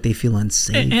censor what they feel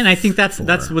unsafe. And I think that's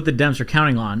what the Dems are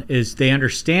counting on, is they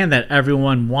understand that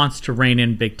everyone wants to rein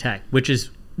in big tech, which is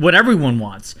what everyone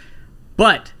wants.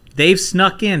 But they've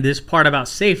snuck in this part about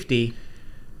safety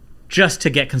just to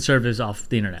get conservatives off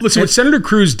the internet. Listen, what Senator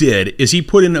Cruz did is he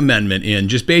put an amendment in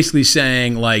just basically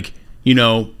saying, like,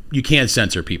 you can't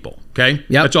censor people, okay?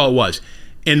 Yep. That's all it was.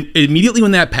 And immediately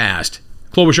when that passed,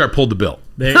 Klobuchar pulled the bill.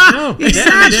 There you go.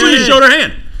 Exactly. She showed her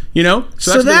hand.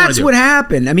 So that's what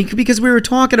happened. I mean, because we were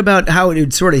talking about how it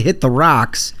would sort of hit the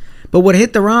rocks, but what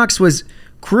hit the rocks was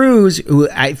Cruz, who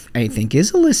I think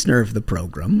is a listener of the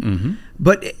program,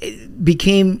 but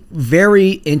became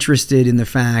very interested in the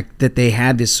fact that they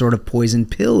had this sort of poison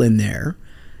pill in there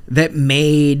that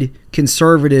made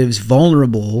conservatives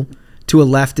vulnerable to a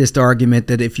leftist argument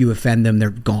that if you offend them, they're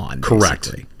gone.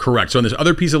 Correct. So in this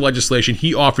other piece of legislation,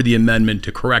 he offered the amendment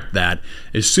to correct that.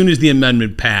 As soon as the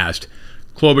amendment passed,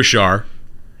 Klobuchar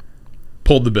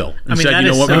pulled the bill and said,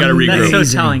 "You know what? We got to regroup."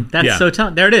 That's so telling. That's so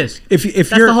telling. There it is. That's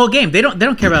the whole game. They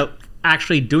don't care about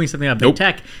actually doing something about big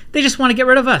tech. They just want to get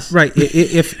rid of us. Right.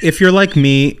 If you're like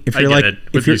me, if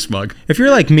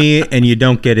you're like me and you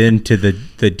don't get into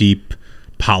the deep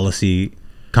policy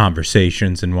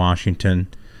conversations in Washington,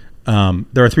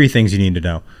 there are 3 things you need to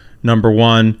know. Number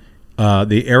 1,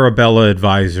 The Arabella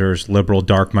Advisors liberal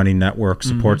dark money network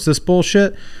supports this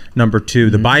bullshit. Number 2,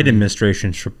 the Biden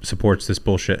administration supports this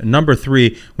bullshit. And number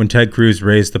 3, when Ted Cruz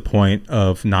raised the point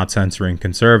of not censoring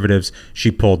conservatives,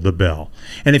 she pulled the bill.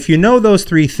 And if you know those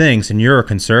 3 things and you're a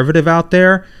conservative out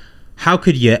there, how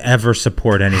could you ever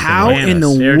support anything How like in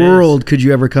this? the world could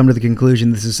you ever come to the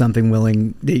conclusion this is something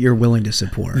that you're willing to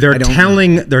support? They're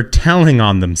telling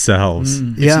on themselves.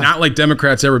 It's not like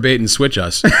Democrats ever bait and switch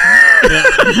us.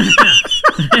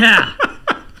 Yeah.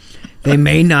 They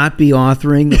may not be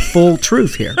authoring the full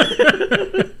truth here.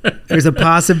 There's a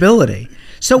possibility.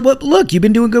 So, look, you've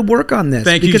been doing good work on this.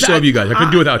 Thank you. So have you guys. I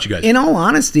couldn't do it without you guys. In all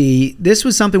honesty, this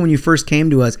was something when you first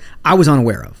came to us, I was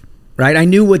unaware of. Right? I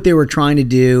knew what they were trying to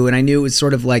do, and I knew it was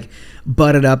sort of like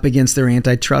butted up against their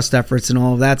antitrust efforts and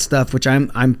all of that stuff, which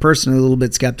I'm personally a little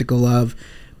bit skeptical of.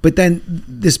 But then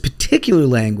this particular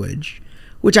language,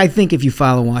 which I think if you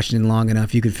follow Washington long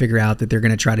enough, you could figure out that they're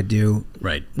going to try to do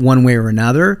one way or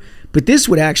another. But this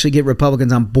would actually get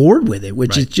Republicans on board with it,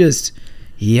 which is just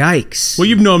yikes. Well,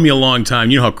 you've known me a long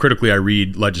time. You know how critically I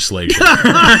read legislation.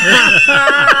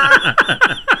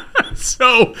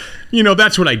 So,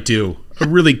 that's what I do. A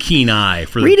really keen eye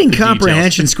for reading the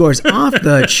comprehension scores off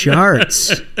the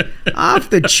charts.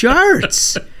 Off the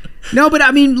charts. No, but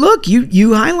I mean, look, you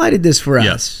highlighted this for us.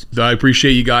 Yes. I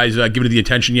appreciate you guys giving it the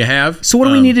attention you have. So what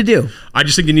do we need to do? I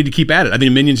just think they need to keep at it. I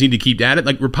think Minions need to keep at it.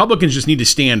 Like, Republicans just need to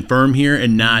stand firm here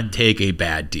and not take a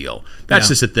bad deal. That's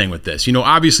just the thing with this.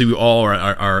 Obviously we all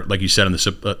are like you said, on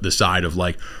the side of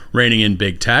like reining in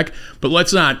big tech, but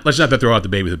let's not throw out the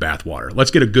baby with the bathwater.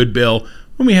 Let's get a good bill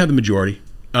when we have the majority.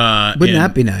 Wouldn't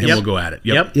that be nice? And we'll go at it.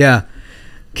 Yep. Yeah.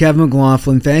 Kevin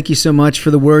McLaughlin, thank you so much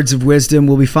for the words of wisdom.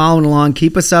 We'll be following along.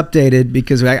 Keep us updated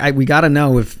because we got to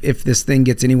know if this thing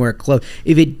gets anywhere close.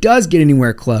 If it does get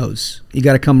anywhere close, you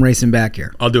got to come racing back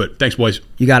here. I'll do it. Thanks, boys.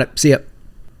 You got it. See ya.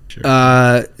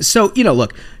 Sure. So,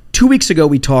 look, 2 weeks ago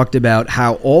we talked about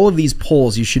how all of these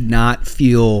polls you should not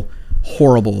feel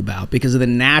horrible about because of the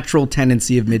natural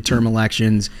tendency of midterm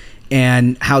elections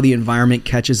and how the environment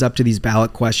catches up to these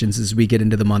ballot questions as we get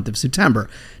into the month of September.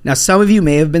 Now, some of you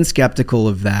may have been skeptical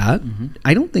of that. Mm-hmm.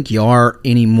 I don't think you are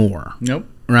anymore. Nope.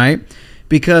 Right?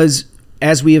 Because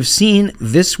as we have seen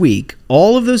this week,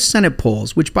 all of those Senate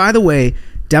polls, which, by the way,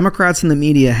 Democrats and the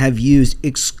media have used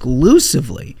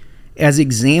exclusively as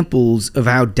examples of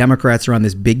how Democrats are on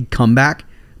this big comeback,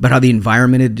 about how the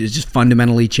environment has just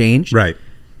fundamentally changed. Right.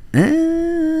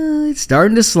 It's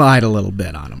starting to slide a little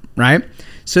bit on them, right?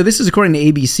 So this is according to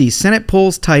ABC. Senate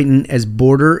polls tighten as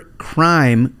border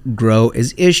crime grow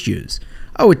as issues.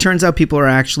 Oh, it turns out people are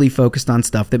actually focused on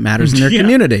stuff that matters in their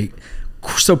community.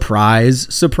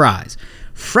 Surprise, surprise.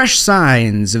 Fresh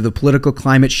signs of the political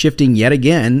climate shifting yet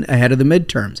again ahead of the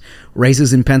midterms.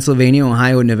 Races in Pennsylvania,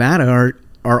 Ohio, and Nevada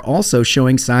are also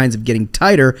showing signs of getting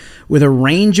tighter, with a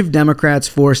range of Democrats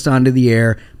forced onto the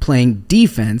air playing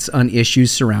defense on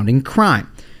issues surrounding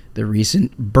crime. The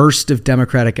recent burst of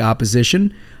Democratic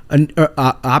opposition,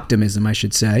 optimism, I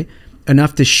should say,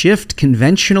 enough to shift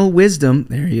conventional wisdom,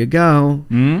 there you go,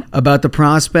 about the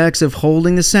prospects of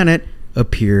holding the Senate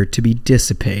appear to be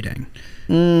dissipating.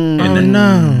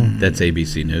 That's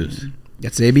ABC News.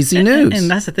 That's ABC News.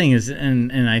 And that's the thing is,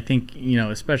 and I think,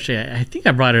 especially, I think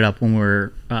I brought it up when we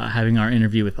were having our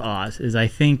interview with Oz, is I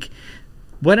think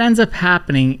what ends up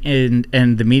happening,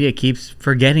 and the media keeps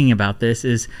forgetting about this,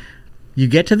 is you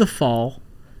get to the fall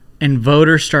and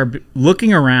voters start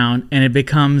looking around and it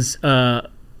becomes a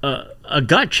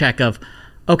gut check of,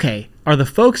 okay, are the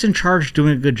folks in charge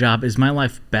doing a good job? Is my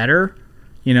life better,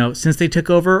 since they took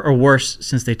over, or worse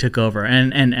since they took over?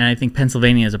 And I think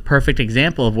Pennsylvania is a perfect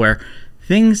example of where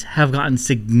things have gotten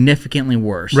significantly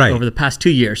worse over the past 2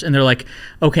 years. And they're like,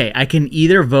 okay, I can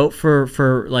either vote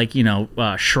for like,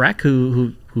 Shrek,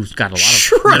 who's got a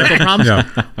lot of medical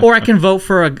problems, or I can vote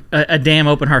for a damn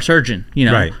open heart surgeon,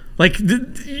 Right. Like,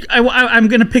 I'm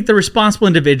going to pick the responsible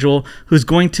individual who's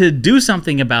going to do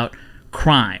something about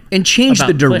crime. And change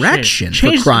the direction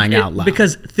for crying out loud.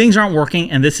 Because things aren't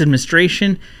working, and this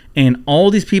administration and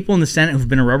all these people in the Senate who've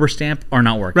been a rubber stamp are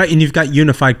not working. Right, and you've got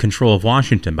unified control of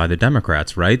Washington by the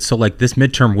Democrats, right? So, like, this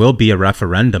midterm will be a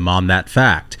referendum on that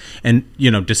fact. And,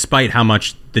 despite how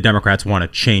much the Democrats want to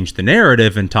change the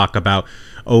narrative and talk about,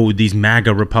 oh, these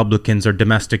MAGA Republicans are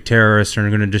domestic terrorists and are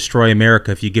going to destroy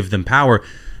America if you give them power,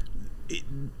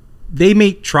 they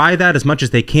may try that as much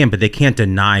as they can, but they can't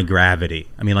deny gravity.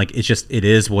 I mean, like, it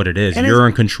is what it is. And you're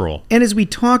in control. And as we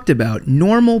talked about,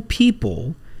 normal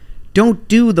people don't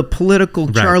do the political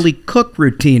Charlie Cook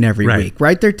routine every Right. week,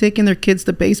 right? They're taking their kids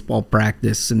to baseball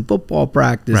practice and football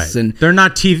practice, and they're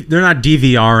not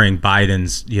DVRing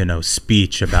Biden's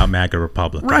speech about MAGA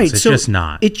Republicans. Right, It's so just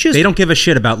not. it just- they don't give a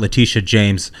shit about Letitia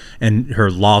James and her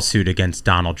lawsuit against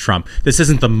Donald Trump. This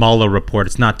isn't the Mueller report.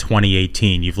 It's not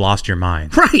 2018. You've lost your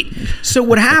mind. Right. So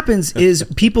what happens is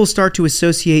people start to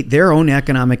associate their own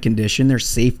economic condition, their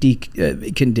safety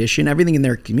condition, everything in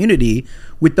their community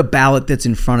with the ballot that's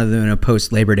in front of them in a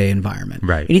post-Labor Day environment.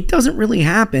 Right. And it doesn't really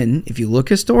happen, if you look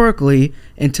historically,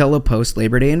 until a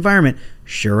post-Labor Day environment.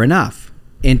 Sure enough,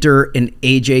 enter an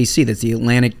AJC, that's the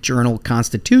Atlantic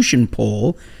Journal-Constitution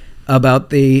poll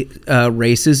about the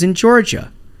races in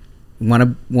Georgia.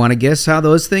 Want to guess how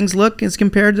those things look as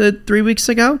compared to 3 weeks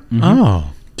ago? Mm-hmm.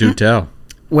 Oh. Do tell.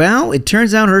 Well, it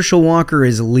turns out Herschel Walker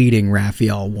is leading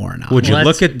Raphael Warnock. Would you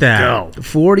look at that?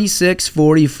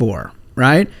 46-44,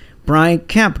 right? Brian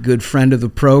Kemp, good friend of the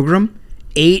program,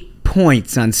 8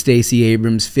 points on Stacey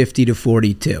Abrams,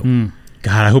 50-42.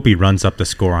 God, I hope he runs up the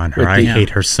score on her. I hate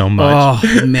her so much.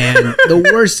 Oh, man. The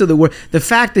worst of the worst. The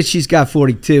fact that she's got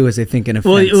 42 is, I think, an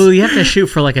offense. Well, you have to shoot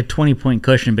for like a 20-point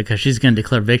cushion because she's going to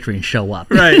declare victory and show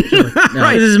up. Right.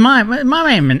 Right. This is my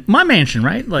mansion,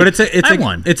 right? Like, But I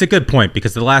won. it's a good point,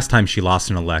 because the last time she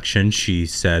lost an election, she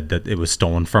said that it was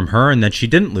stolen from her and that she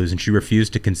didn't lose and she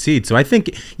refused to concede. So I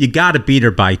think you got to beat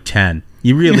her by 10.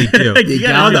 You really do.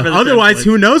 Otherwise,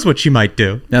 who knows what she might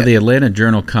do? Now, the Atlanta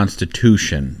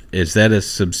Journal-Constitution, is that a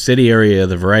subsidiary of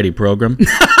the Variety program?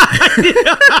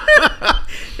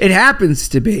 It happens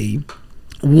to be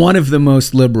one of the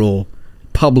most liberal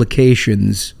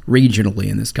publications regionally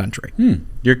in this country.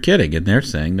 You're kidding, and they're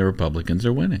saying the Republicans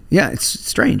are winning. Yeah, it's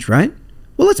strange, right?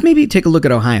 Well, let's maybe take a look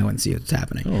at Ohio and see what's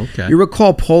happening. Oh, okay. You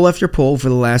recall poll after poll for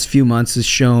the last few months has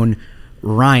shown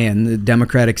Ryan, the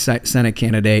Democratic Senate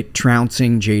candidate,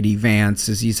 trouncing J.D. Vance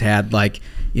as he's had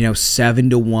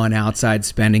 7-1 outside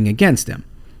spending against him.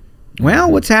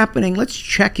 Well, what's happening? Let's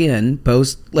check in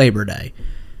post-Labor Day.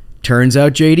 Turns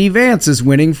out J.D. Vance is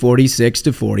winning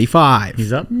 46-45.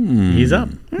 He's up. He's up.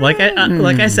 Like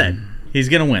I said, he's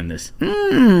going to win this.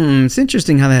 It's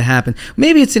interesting how that happened.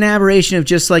 Maybe it's an aberration of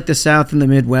just like the South and the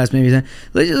Midwest. Maybe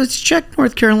let's check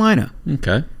North Carolina.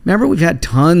 Okay. Remember, we've had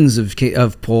tons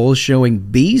of polls showing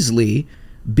Beasley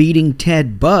beating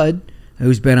Ted Budd,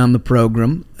 who's been on the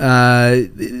program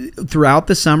throughout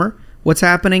the summer. What's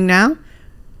happening now?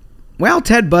 Well,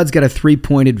 Ted Budd's got a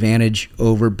 3-point advantage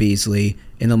over Beasley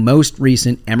in the most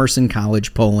recent Emerson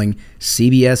College polling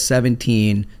CBS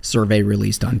 17 survey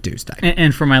released on Tuesday.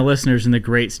 And for my listeners in the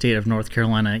great state of North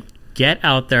Carolina, get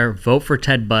out there, vote for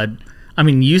Ted Budd. I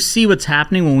mean, you see what's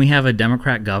happening when we have a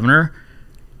Democrat governor.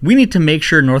 We need to make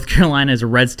sure North Carolina is a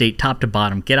red state top to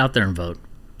bottom. Get out there and vote.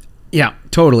 Yeah,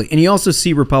 totally. And you also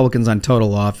see Republicans on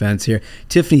total offense here.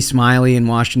 Tiffany Smiley in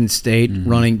Washington State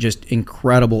running just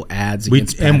incredible ads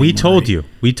against Patty we Murray. told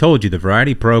you the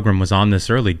Variety program was on this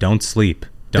early. Don't sleep.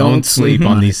 Don't sleep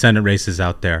on these Senate races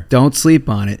out there. Don't sleep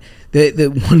on it. The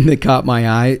one that caught my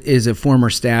eye is a former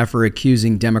staffer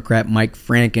accusing Democrat Mike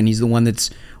Franken. He's the one that's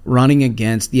running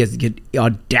against, he has the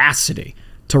audacity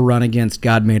to run against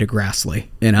Godmeda Grassley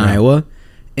in Iowa.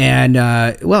 And,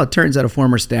 it turns out a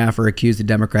former staffer accused the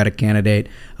Democratic candidate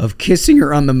of kissing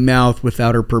her on the mouth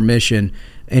without her permission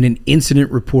in an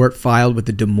incident report filed with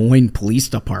the Des Moines Police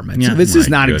Department. So this is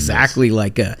not exactly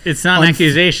like a... It's not an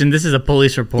accusation. This is a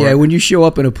police report. Yeah, when you show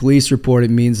up in a police report, it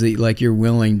means that you're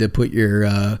willing to put your,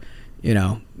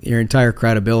 your entire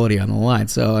credibility on the line.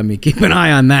 So, I mean, keep an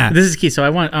eye on that. This is key. So I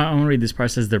want to read this part.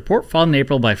 It says, the report filed in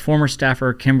April by former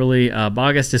staffer Kimberly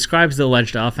Bogus describes the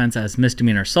alleged offense as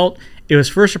misdemeanor assault. It was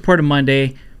first reported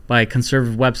Monday by a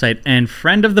conservative website and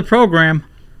friend of the program,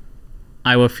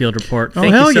 Iowa Field Report.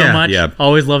 Thank you so much. Yeah.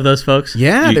 Always love those folks.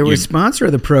 Yeah, they were a sponsor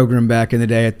of the program back in the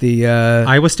day at the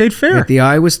Iowa State Fair. At the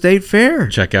Iowa State Fair.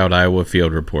 Check out Iowa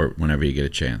Field Report whenever you get a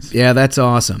chance. Yeah, that's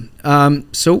awesome.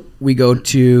 So we go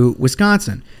to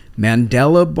Wisconsin.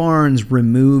 Mandela Barnes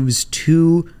removes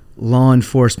 2 law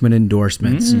enforcement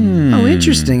endorsements. Oh,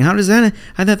 interesting. How does that...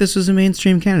 I thought this was a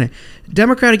mainstream candidate.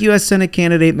 Democratic U.S. Senate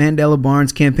candidate Mandela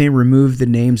Barnes' campaign removed the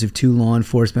names of 2 law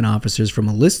enforcement officers from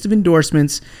a list of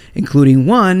endorsements, including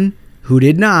one who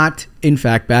did not, in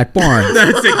fact, back Barnes.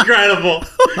 That's incredible.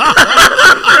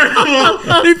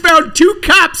 They found 2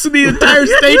 cops in the entire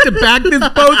state to back this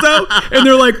bozo, and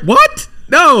they're like, what?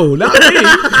 No, not me.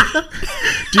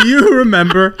 Do you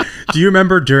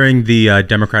remember during the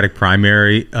Democratic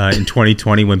primary in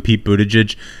 2020 when Pete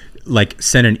Buttigieg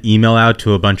sent an email out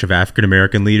to a bunch of African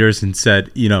American leaders and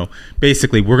said,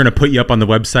 basically, we're going to put you up on the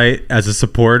website as a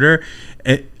supporter.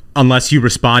 unless you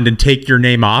respond and take your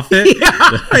name off it.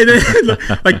 And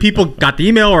then, like, people got the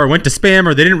email or went to spam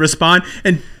or they didn't respond,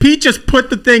 and Pete just put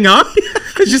the thing up.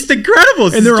 It's just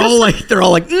incredible. And they're all like,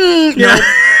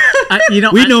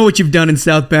 we know what you've done in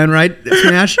South Bend, right,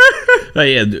 Smash?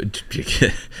 Yeah,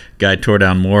 guy tore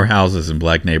down more houses in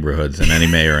black neighborhoods than any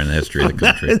mayor in the history of the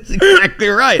country. That's exactly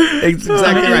right.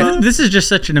 This is just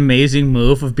such an amazing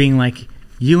move of being like,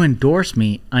 you endorse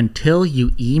me until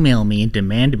you email me and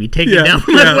demand to be taken down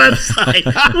from my website.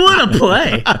 What a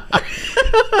play.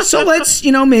 So let's,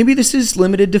 maybe this is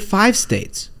limited to 5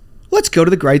 states. Let's go to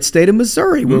the great state of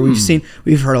Missouri, where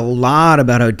we've heard a lot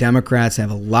about how Democrats have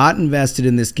a lot invested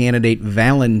in this candidate,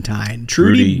 Valentine,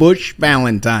 Trudy Bush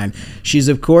Valentine. She's,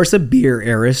 of course, a beer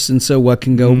heiress, and so what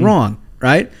can go wrong,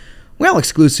 right? Well,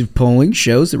 exclusive polling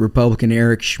shows that Republican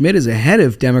Eric Schmidt is ahead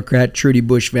of Democrat Trudy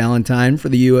Bush Valentine for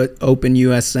the open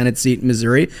U.S. Senate seat in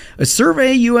Missouri. A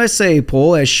Survey USA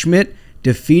poll has Schmidt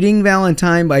defeating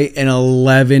Valentine by an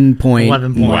 11-point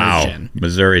margin. Wow.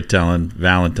 Missouri telling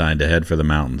Valentine to head for the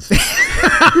mountains.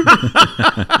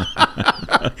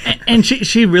 And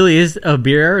she really is a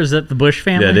beer heiress? Is that the Bush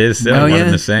family? That is one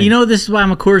and the same. This is why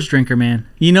I'm a Coors drinker, man.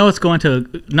 It's going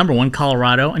to, number one,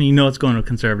 Colorado, and it's going to a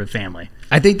conservative family.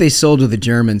 I think they sold to the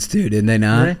Germans, too, didn't they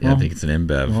not? Really? Yeah, I think it's an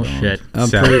InBev. Oh, shit. I'm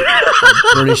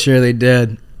pretty sure they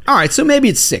did. All right, so maybe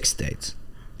it's 6 states.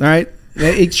 All right?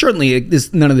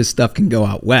 None of this stuff can go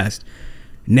out west.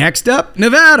 Next up,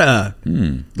 Nevada.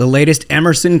 The latest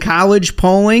Emerson College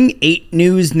polling, 8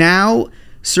 News Now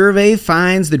survey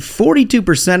finds that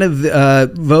 42%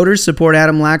 of voters support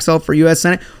Adam Laxalt for U.S.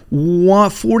 Senate,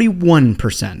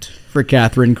 41% for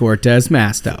Catherine Cortez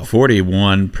Masto.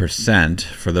 41%,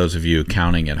 for those of you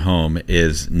counting at home,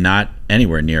 is not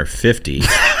anywhere near 50,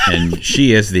 and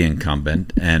she is the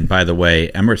incumbent. And by the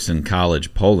way, Emerson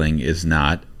College polling is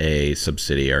not a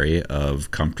subsidiary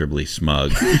of Comfortably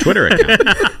Smug Twitter account.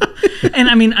 And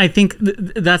I mean, I think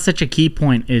that's such a key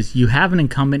point is you have an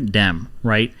incumbent Dem,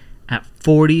 right, at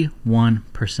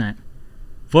 41%.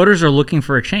 Voters are looking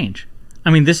for a change. I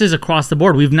mean, this is across the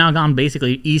board. We've now gone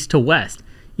basically east to west.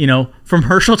 From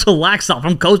Herschel to Laxalt,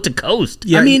 from coast to coast.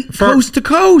 Yeah, coast to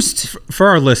coast. For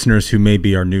our listeners who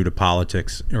maybe are new to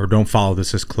politics or don't follow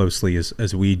this as closely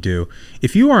as we do,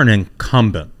 if you are an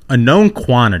incumbent, a known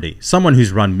quantity, someone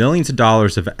who's run millions of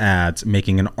dollars of ads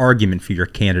making an argument for your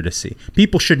candidacy,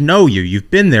 people should know you. You've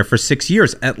been there for 6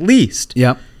 years at least.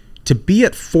 Yep. To be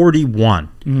at 41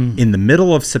 in the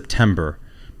middle of September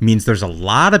means there's a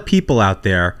lot of people out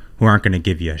there who aren't going to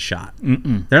give you a shot.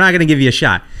 They're not going to give you a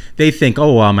shot. They think,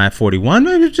 oh, well, I'm at 41.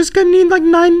 I'm just going to need like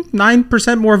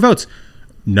 9% more votes.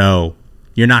 No,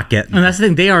 you're not getting And that's the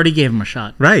thing. They already gave him a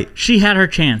shot. Right. She had her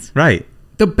chance. Right.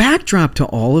 The backdrop to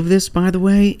all of this, by the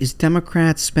way, is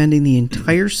Democrats spending the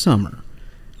entire summer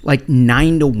like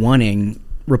 9-1-ing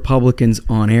Republicans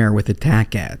on air with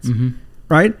attack ads.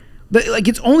 Right? But like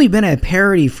it's only been at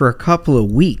parity for a couple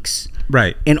of weeks.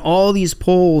 Right. And all these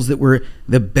polls that were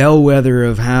the bellwether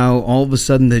of how all of a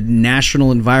sudden the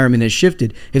national environment has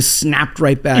shifted have snapped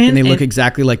right back and they look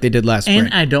exactly like they did last spring.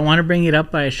 And I don't want to bring it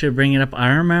up, but I should bring it up. I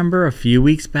remember a few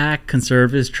weeks back,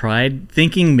 conservatives tried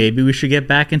thinking maybe we should get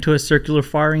back into a circular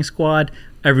firing squad.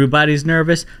 Everybody's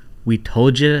nervous. We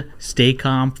told you, stay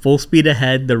calm, full speed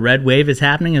ahead. The red wave is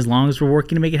happening as long as we're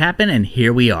working to make it happen, and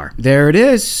here we are. There it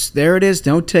is. There it is.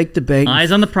 Don't take the bait.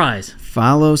 Eyes on the prize.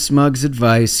 Follow Smug's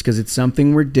advice because it's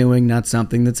something we're doing, not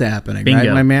something that's happening. Bingo.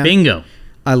 Right, my man? Bingo.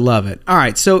 I love it. All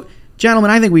right, so, gentlemen,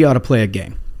 I think we ought to play a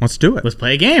game. Let's do it. Let's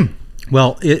play a game.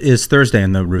 Well, it is Thursday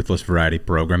in the Ruthless Variety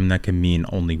program. That can mean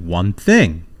only one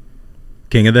thing.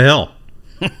 King of the Hill.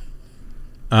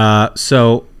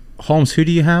 So, Holmes, who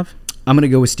do you have? I'm going to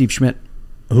go with Steve Schmidt.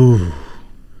 Ooh.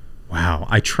 Wow.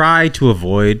 I try to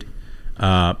avoid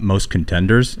most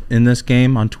contenders in this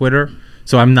game on Twitter.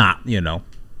 So I'm not,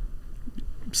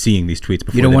 seeing these tweets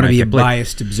before. You don't want to be a played.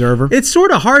 Biased observer? It's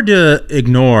sort of hard to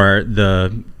ignore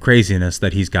the craziness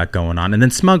that he's got going on. And then,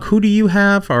 Smug, who do you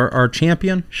have, our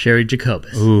champion? Sherry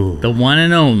Jacobus. Ooh. The one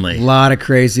and only. A lot of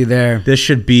crazy there. This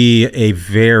should be a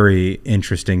very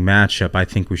interesting matchup. I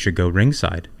think we should go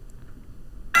ringside.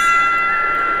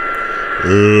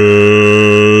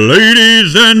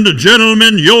 Ladies and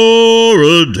gentlemen, your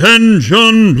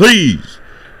attention, please.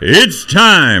 It's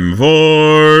time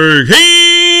for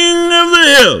King of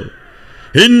the Hill.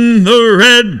 In the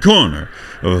red corner,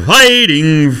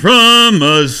 fighting from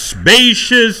a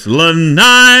spacious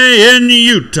Lanai in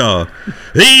Utah,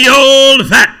 the old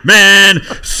fat man,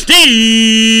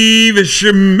 Steve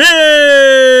Schmidt.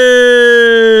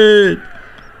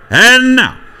 And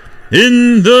now,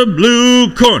 in the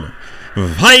blue corner,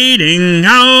 fighting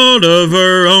out of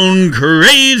her own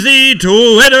crazy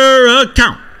Twitter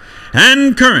account,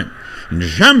 and current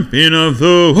champion of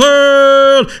the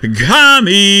world,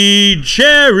 Kami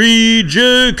Cherry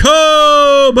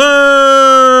Jacobus.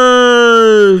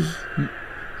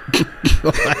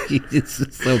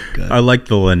 It's so good. I like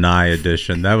the Lanai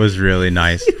edition. That was really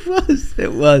nice. It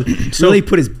was. So really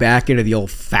put his back into the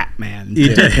old fat man. He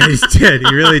did. He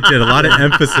really did. A lot of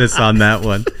emphasis on that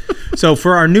one. So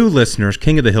for our new listeners,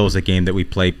 King of the Hill is a game that we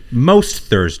play most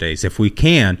Thursdays, if we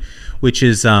can, which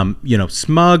is,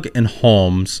 Smug and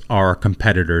Holmes are our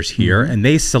competitors here, and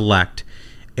they select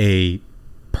a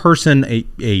person,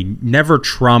 a never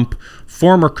Trump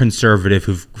former conservative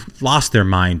who've lost their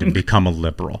mind and become a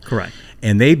liberal. Correct.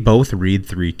 And they both read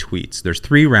 3 tweets. There's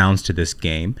 3 rounds to this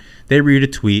game. They read a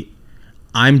tweet.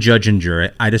 I'm judge and jury.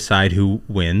 I decide who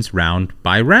wins round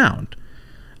by round.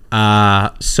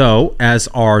 So as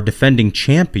our defending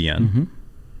champion,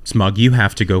 Smug, you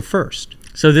have to go first.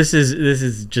 So this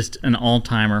is just an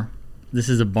all-timer. This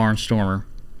is a barnstormer.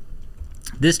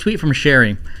 This tweet from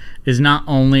Sherry is not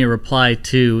only a reply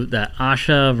to that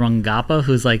Asha Rangappa,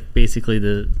 who's like basically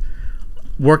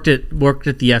worked at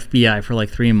the FBI for like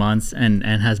 3 months and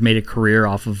has made a career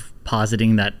off of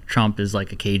positing that Trump is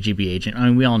like a KGB agent. I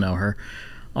mean, we all know her,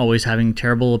 always having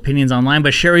terrible opinions online.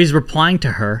 But Sherry's replying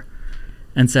to her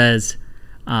and says,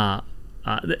 Asha's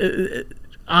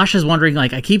wondering,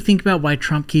 like, I keep thinking about why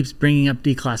Trump keeps bringing up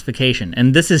declassification.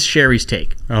 And this is Sherry's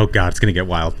take. Oh, God, it's going to get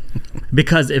wild.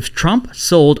 Because if Trump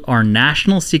sold our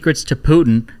national secrets to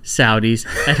Putin, Saudis,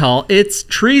 et al., it's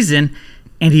treason,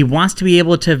 and he wants to be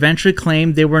able to eventually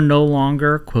claim they were no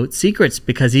longer, quote, secrets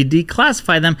because he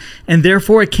declassified them, and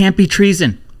therefore it can't be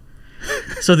treason.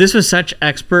 So this was such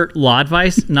expert law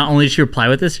advice. Not only did she reply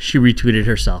with this, she retweeted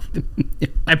herself.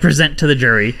 I present to the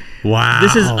jury. Wow.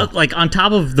 This is like on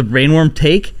top of the brainworm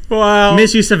take. Wow.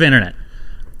 Misuse of internet.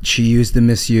 She used the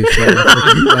misuse right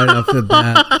off the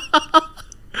bat.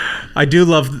 I do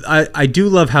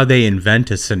love how they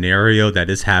invent a scenario that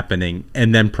is happening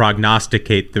and then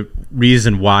prognosticate the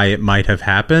reason why it might have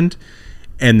happened.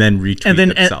 And then retweet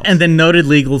themselves. And then noted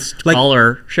legal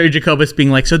scholar Sherry Jacobus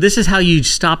being like, so this is how you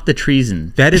stop the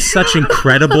treason. That is such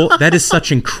incredible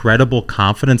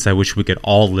confidence. I wish we could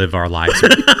all live our lives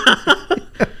with.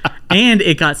 And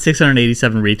it got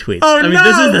 687 retweets. Oh, I mean,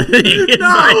 this is the thing. It's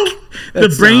like the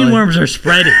brainworms are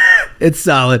spreading. It's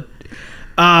solid.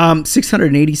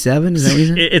 687, is that what you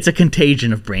said? It's a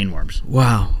contagion of brainworms.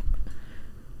 Wow.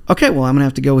 Okay, well, I'm going to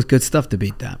have to go with good stuff to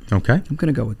beat that. Okay. I'm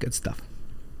going to go with good stuff.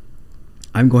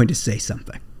 I'm going to say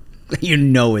something. You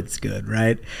know it's good,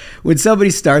 right? When somebody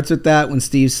starts with that, when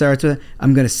Steve starts with it,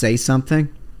 I'm going to say something.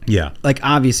 Yeah. Like,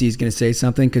 obviously, he's going to say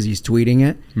something because he's tweeting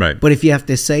it. Right. But if you have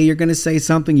to say you're going to say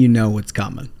something, you know what's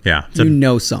coming. Yeah. You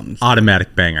know something.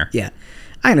 Automatic banger. Yeah.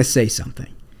 I'm going to say something.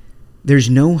 There's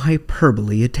no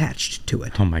hyperbole attached to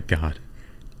it. Oh, my God.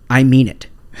 I mean it.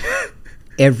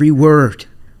 Every word.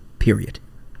 Period.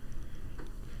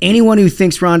 Anyone who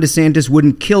thinks Ron DeSantis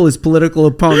wouldn't kill his political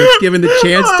opponents given the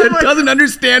chance doesn't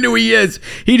understand who he is.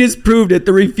 He just proved it.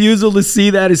 The refusal to see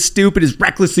that as stupid is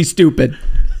recklessly stupid.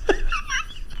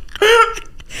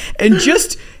 And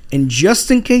just in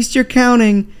case you're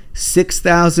counting,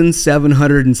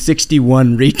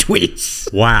 6,761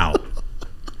 retweets. Wow.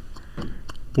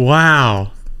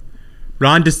 Wow.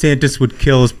 Ron DeSantis would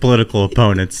kill his political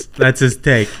opponents. That's his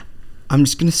take. I'm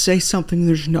just going to say something.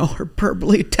 There's no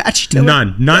hyperbole attached to it.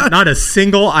 None. Not a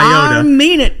single iota. I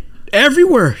mean it. Every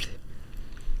word.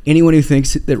 Anyone who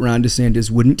thinks that Ron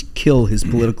DeSantis wouldn't kill his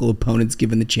political opponents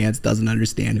given the chance doesn't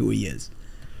understand who he is.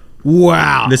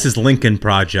 Wow. This is Lincoln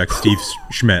Project, Steve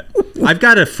Schmidt. I've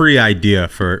got a free idea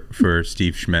for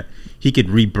Steve Schmidt. He could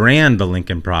rebrand the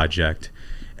Lincoln Project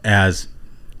as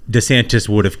DeSantis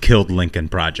would have killed Lincoln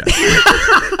Project.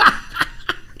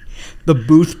 The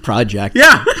Booth Project.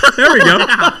 Yeah, there we go.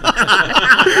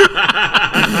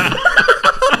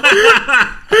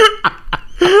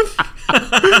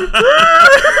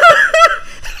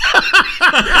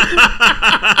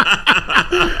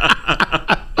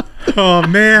 Oh,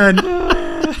 man.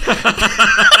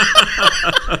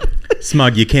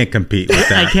 Smug, you can't compete with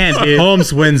that. I can't, dude.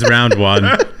 Holmes wins round 1.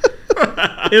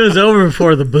 It was over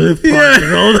before the Booth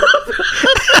Project rolled up.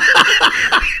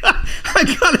 I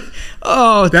got it.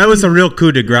 Oh, that was a real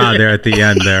coup de grace there at the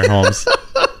end there, Holmes.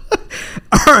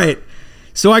 All right.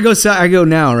 So I go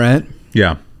now, right?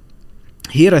 Yeah.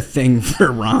 He had a thing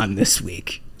for Ron this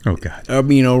week. Oh, God. I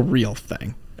mean, a real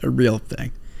thing. A real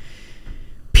thing.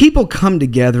 People come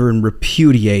together and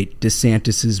repudiate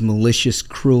DeSantis's malicious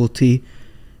cruelty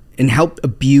and help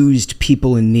abused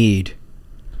people in need.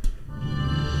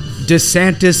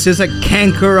 DeSantis is a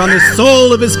canker on the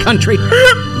soul of his country.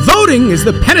 Voting is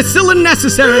the penicillin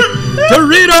necessary to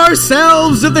rid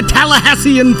ourselves of the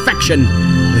Tallahassee infection.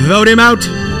 Vote him out.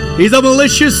 He's a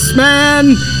malicious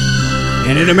man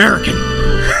and an American.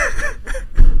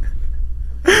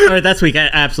 All right, that's weak. I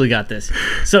absolutely got this.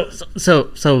 So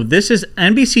this is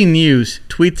NBC News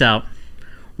tweets out: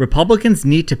 Republicans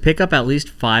need to pick up at least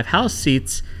 5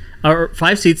 seats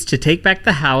to take back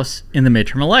the House in the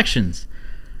midterm elections.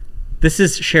 This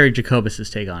is Sherry Jacobus's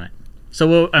take on it.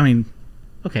 So, I mean,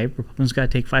 okay, Republicans got to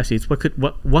take 5 seats. What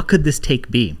could this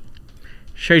take be?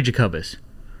 Sherry Jacobus: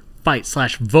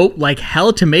 fight/vote like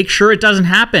hell to make sure it doesn't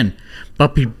happen,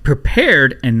 but be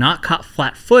prepared and not caught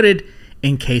flat-footed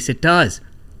in case it does.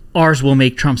 Ours will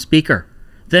make Trump speaker.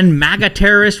 Then MAGA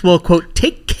terrorists will, quote,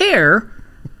 take care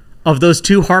of those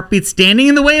 2 heartbeats standing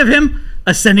in the way of him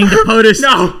ascending to POTUS.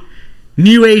 No.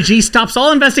 New AG stops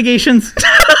all investigations.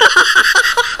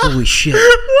 Holy shit.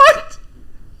 What?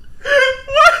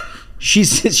 She's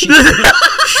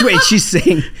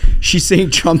saying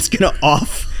Trump's gonna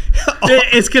off.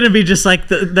 It's gonna be just like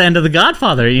the end of The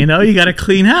Godfather, you know? You got a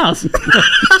clean house.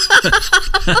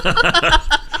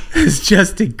 It's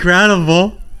just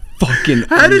incredible. Fucking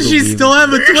how does she still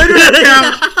have a Twitter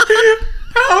account?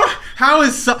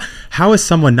 How is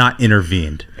someone not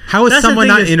intervened? How is someone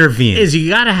not intervened? Is you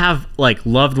got to have like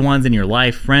loved ones in your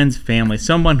life, friends, family,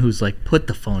 someone who's like, put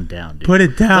the phone down, dude. Put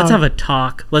it down. Let's have a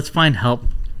talk. Let's find help.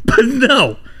 But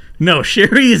no,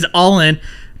 Sherry is all in.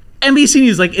 NBC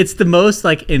News, like, it's the most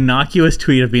like innocuous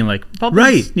tweet of being like,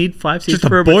 Republicans need 5 seats just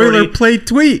for a boilerplate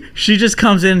tweet. She just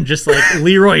comes in just like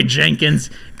Leroy Jenkins.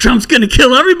 Trump's gonna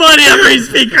kill everybody after he's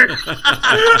speaker.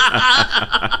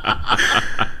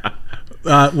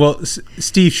 Well,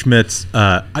 Steve Schmidt's.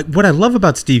 What I love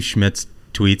about Steve Schmidt's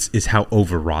tweets is how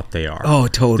overwrought they are. Oh,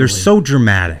 totally. They're so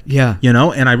dramatic. Yeah. You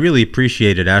know, and I really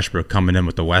appreciated Ashbrook coming in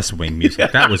with the West Wing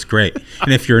music. That was great.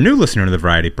 And if you're a new listener to the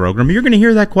Variety program, you're going to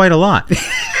hear that quite a lot.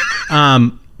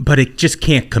 But it just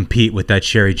can't compete with that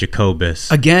Sherry Jacobus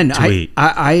tweet.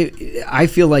 I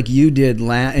feel like you did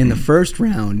in the first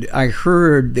round. I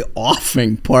heard the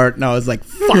offing part, and I was like,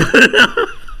 fuck.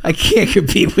 I can't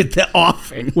compete with the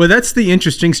offing. Well, that's the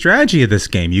interesting strategy of this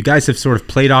game. You guys have sort of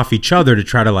played off each other to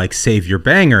try to like save your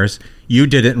bangers. You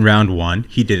did it in round 1.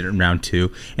 He did it in round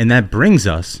 2. And that brings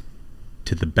us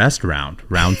to the best round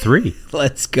 3.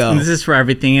 Let's go. And this is for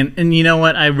everything. And you know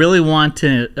what? I really want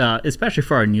to, especially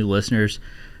for our new listeners,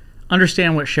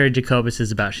 understand what Sherry Jacobus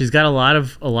is about. She's got a lot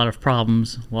of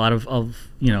problems, a lot of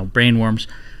brain worms.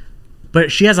 But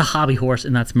she has a hobby horse,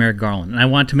 and that's Merrick Garland. And I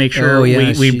want to make sure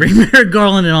we bring Merrick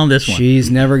Garland in on this one.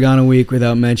 She's never gone a week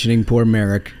without mentioning poor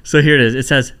Merrick. So here it is. It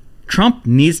says, Trump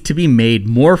needs to be made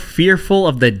more fearful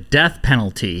of the death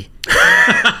penalty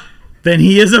than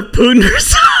he is of Putin or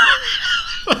Saudi.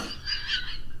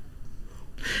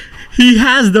 He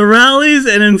has the rallies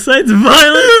and incites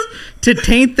violence to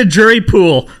taint the jury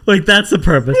pool. Like, that's the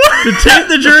purpose. To taint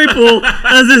the jury pool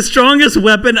as his strongest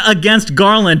weapon against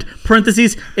Garland.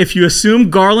 Parentheses, if you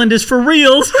assume Garland is for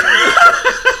reals.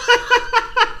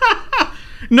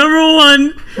 Number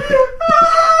 1,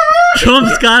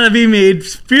 Trump's got to be made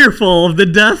fearful of the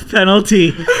death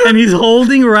penalty. And he's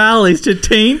holding rallies to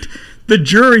taint the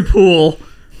jury pool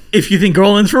if you think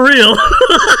Garland's for real.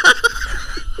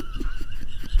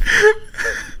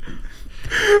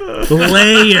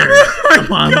 Layers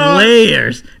upon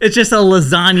layers. It's just a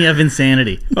lasagna of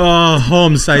insanity. Oh,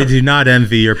 Holmes, I do not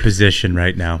envy your position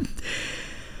right now.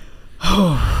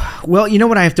 Well, you know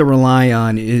what I have to rely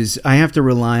on is I have to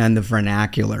rely on the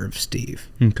vernacular of Steve.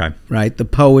 Okay. Right? The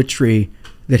poetry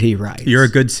that he writes. You're a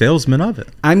good salesman of it.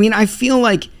 I mean, I feel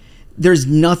like there's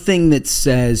nothing that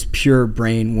says pure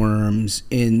brainworms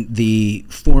in the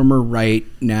former right,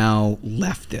 now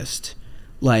leftist,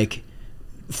 like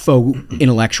faux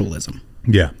intellectualism.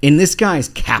 Yeah. And this guy's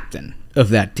captain of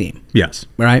that team. Yes.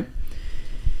 Right?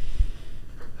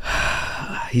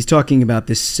 He's talking about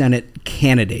the Senate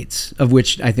candidates, of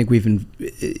which I think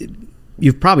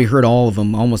you've probably heard all of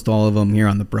them, almost all of them here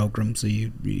on the program, so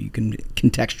you can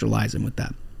contextualize them with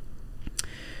that.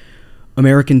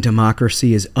 American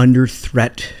democracy is under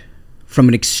threat from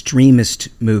an extremist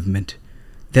movement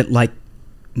that, like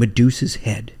Medusa's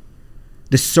head,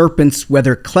 the serpents,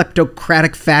 whether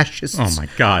kleptocratic fascists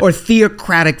or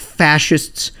theocratic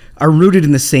fascists, are rooted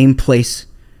in the same place.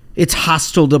 It's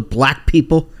hostile to black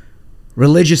people,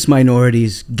 religious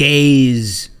minorities,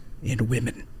 gays, and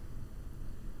women.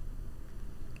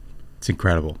 It's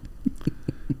incredible.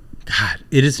 God,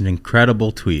 it is an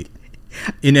incredible tweet.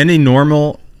 In any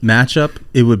normal matchup,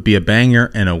 it would be a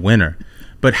banger and a winner.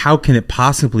 But how can it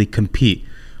possibly compete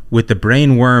with the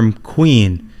brainworm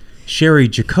queen, Sherry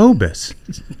Jacobus.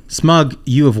 Smug,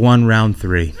 you have won round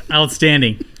 3.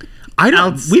 Outstanding.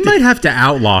 We might have to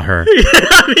outlaw her.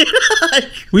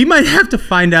 We might have to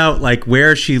find out like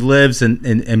where she lives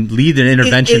and lead an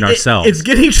intervention ourselves. It's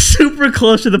getting super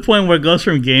close to the point where it goes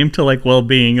from game to like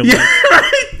well-being.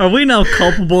 Are we now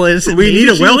culpable as we need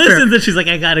a welfare? Listens and she's like,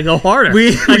 I gotta go harder.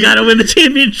 I gotta win the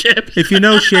championship. If you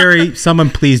know Sherry, someone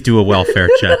please do a welfare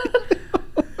check.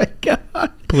 Oh my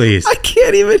God. Please. I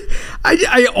can't even.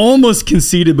 I almost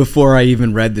conceded before I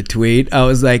even read the tweet. I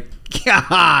was like,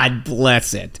 God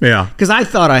bless it. Yeah. Because I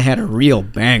thought I had a real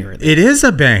banger there. It is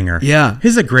a banger. Yeah.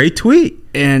 It's a great tweet.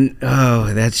 And,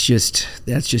 that's just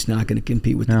not going to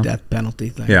compete with the death penalty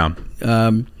thing. Yeah.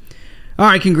 All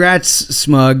right, congrats,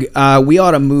 Smug. We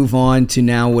ought to move on to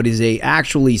now what is a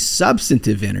actually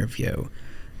substantive interview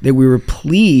that we were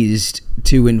pleased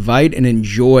to invite and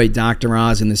enjoy Dr.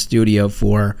 Oz in the studio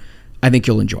for. I think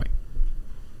you'll enjoy.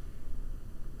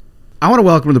 I want to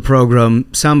welcome to the program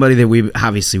somebody that we've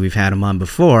had him on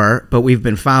before, but we've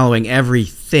been following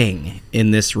everything in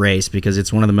this race because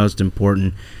it's one of the most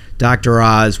important. Dr.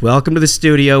 Oz, welcome to the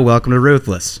studio. Welcome to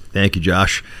Ruthless. Thank you,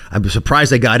 Josh. I'm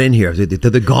surprised I got in here.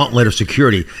 The gauntlet of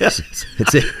security.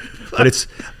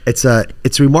 It's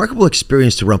a remarkable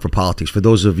experience to run for politics. For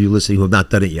those of you listening who have not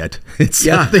done it yet, it's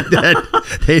something that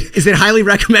is it highly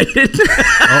recommended?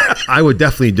 I would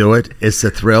definitely do it. It's a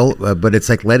thrill, but it's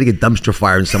like lighting a dumpster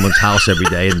fire in someone's house every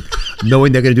day and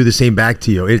knowing they're going to do the same back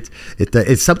to you.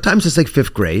 It's sometimes it's like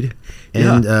 5th grade,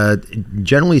 and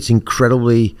generally it's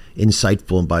incredibly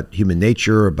insightful about human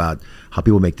nature, about how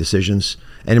people make decisions.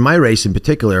 And in my race in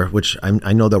particular, which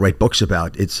I know they'll write books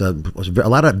about, it's a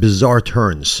lot of bizarre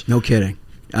turns. No kidding.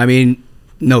 I mean,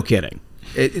 no kidding.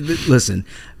 Listen,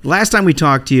 last time we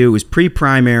talked to you, it was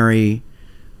pre-primary.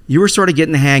 You were sort of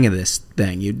getting the hang of this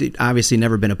thing. You'd obviously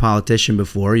never been a politician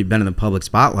before. You've been in the public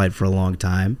spotlight for a long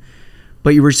time.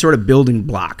 But you were sort of building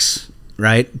blocks,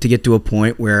 right, to get to a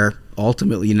point where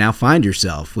ultimately you now find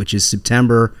yourself, which is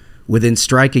September, within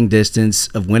striking distance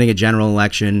of winning a general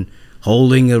election,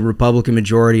 holding a Republican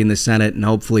majority in the Senate, and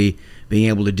hopefully being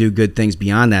able to do good things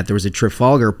beyond that. There was a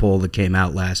Trafalgar poll that came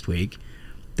out last week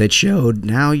that showed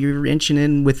now you're inching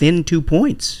in within 2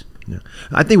 points. Yeah.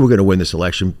 I think we're going to win this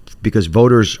election because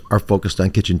voters are focused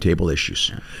on kitchen table issues.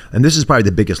 Yeah. And this is probably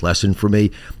the biggest lesson for me.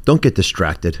 Don't get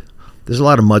distracted. There's a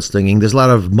lot of mudslinging. There's a lot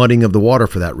of mudding of the water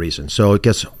for that reason. So it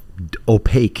gets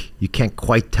opaque. You can't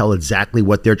quite tell exactly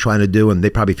what they're trying to do, and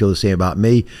they probably feel the same about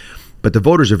me. But the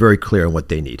voters are very clear on what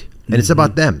they need. And it's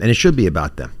about them, and it should be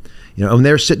about them. You know, when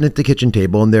they're sitting at the kitchen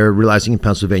table and they're realizing in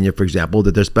Pennsylvania, for example,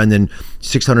 that they're spending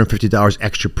 $650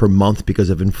 extra per month because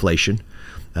of inflation,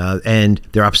 and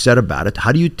they're upset about it,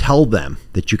 how do you tell them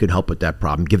that you can help with that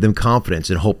problem, give them confidence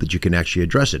and hope that you can actually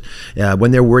address it?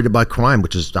 When they're worried about crime,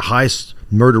 which is the highest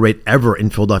murder rate ever in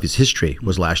Philadelphia's history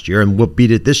was last year, and we'll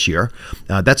beat it this year,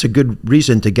 that's a good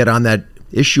reason to get on that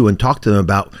issue and talk to them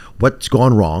about what's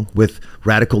gone wrong with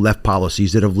radical left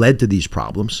policies that have led to these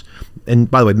problems.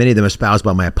 And by the way, many of them espoused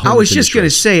by my opponents. I was just going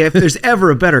to say, if there's ever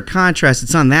a better contrast,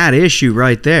 it's on that issue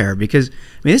right there. Because, I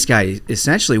mean, this guy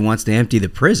essentially wants to empty the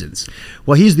prisons.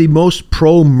 Well, he's the most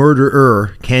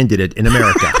pro-murderer candidate in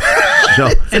America.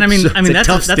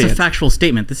 That's a factual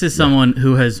statement. This is someone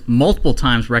who has multiple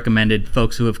times recommended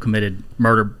folks who have committed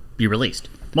murder be released.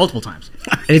 Multiple times.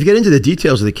 And if you get into the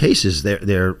details of the cases,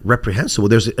 they're reprehensible.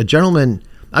 There's a gentleman,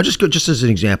 I'll just go just as an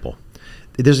example.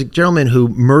 There's a gentleman who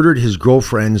murdered his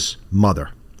girlfriend's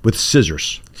mother with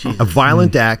scissors. Jesus. A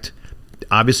violent act.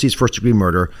 Obviously, it's first-degree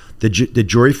murder. The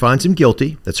jury finds him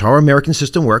guilty. That's how our American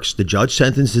system works. The judge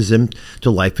sentences him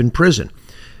to life in prison.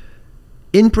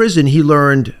 In prison, he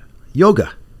learned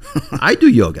yoga. I do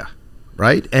yoga.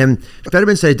 Right? And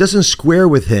Fetterman said it doesn't square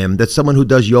with him that someone who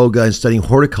does yoga and studying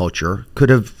horticulture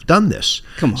could have done this.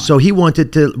 Come on. So he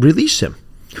wanted to release him.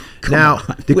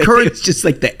 It's just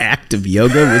like the act of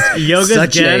yoga was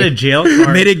such get out of jail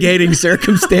card. Mitigating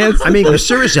circumstance. I mean,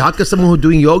 seriously, how could someone who's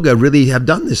doing yoga really have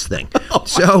done this thing?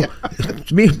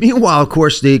 Meanwhile, of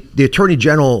course, the Attorney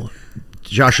General,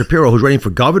 Josh Shapiro, who's running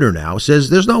for governor now, says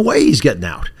there's no way he's getting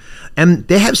out. And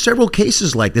they have several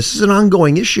cases like this. This is an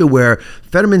ongoing issue where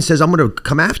Fetterman says, I'm going to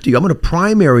come after you. I'm going to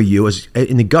primary you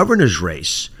in the governor's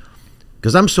race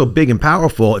because I'm so big and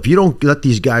powerful if you don't let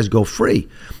these guys go free.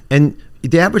 And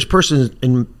the average person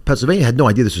in Pennsylvania had no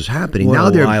idea this was happening. Now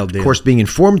they're, of course, being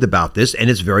informed about this, and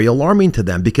it's very alarming to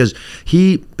them because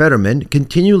Fetterman,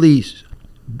 continually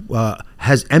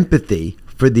has empathy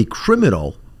for the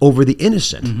criminal over the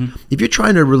innocent. Mm-hmm. If you're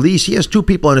trying to release, he has 2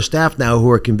 people on his staff now who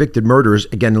are convicted murderers,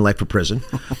 again in life for prison,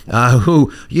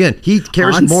 who, again, he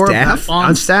cares on more staff?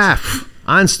 on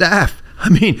staff. I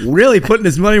mean, really putting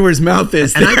his money where his mouth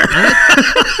is. And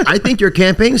I think your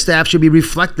campaign staff should be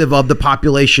reflective of the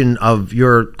population of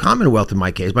your Commonwealth, in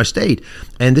my case, my state.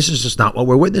 And this is just not what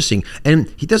we're witnessing.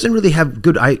 And he doesn't really have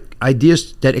good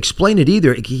ideas that explain it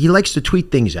either. He likes to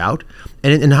tweet things out.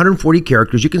 And in 140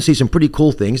 characters, you can see some pretty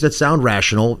cool things that sound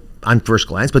rational on first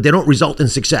glance, but they don't result in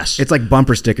success. It's like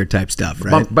bumper sticker type stuff,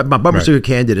 right? Bumper sticker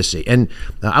candidacy. And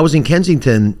I was in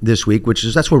Kensington this week,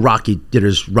 that's where Rocky did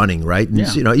his running, right? And,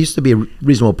 Yeah. it used to be a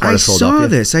reasonable part of Philadelphia. I saw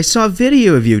this. I saw a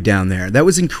video of you down there. That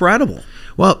was incredible.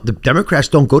 Well, the Democrats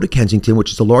don't go to Kensington,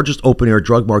 which is the largest open-air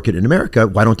drug market in America.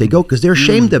 Why don't they go? Because they're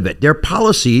ashamed of it. Their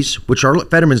policies, which are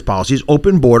Fetterman's policies,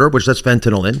 open border, which lets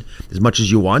fentanyl in as much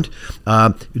as you want,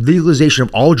 legalization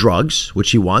of all drugs,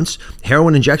 which he wants,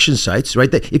 heroin injection sites,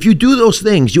 right? If you do those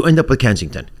things, you end up with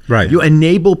Kensington. Right. You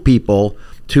enable people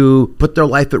to put their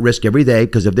life at risk every day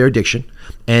because of their addiction,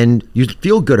 and you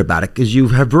feel good about it because you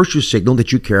have virtue signal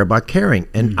that you care about caring.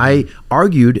 And I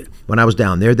argued when I was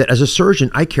down there that as a surgeon,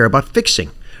 I care about fixing.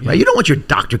 Right? You don't want your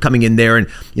doctor coming in there and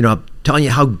telling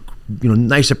you how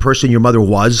nice a person your mother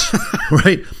was,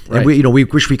 right? And we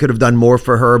wish we could have done more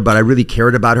for her, but I really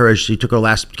cared about her as she took her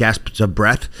last gasps of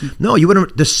breath. No, you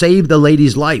want to save the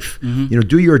lady's life.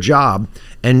 Do your job.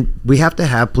 And we have to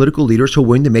have political leaders who are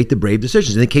willing to make the brave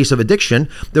decisions. In the case of addiction,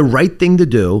 the right thing to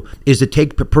do is to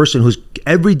take a person who's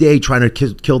every day trying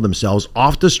to kill themselves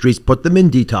off the streets, put them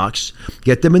in detox,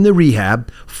 get them in the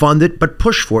rehab, fund it, but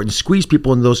push for it and squeeze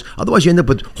people into those. Otherwise, you end up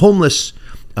with homeless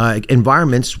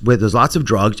environments where there's lots of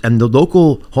drugs and the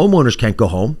local homeowners can't go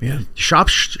home.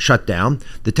 Shops shut down,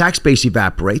 the tax base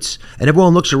evaporates, and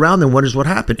everyone looks around and wonders what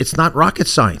happened. It's not rocket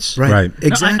science. Right.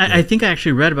 Exactly. I think I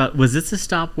actually read about, was this a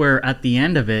stop where at the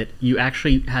end of it, you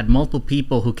actually had multiple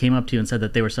people who came up to you and said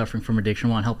that they were suffering from addiction,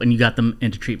 want help, and you got them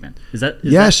into treatment?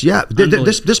 Yes.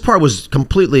 This part was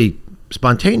completely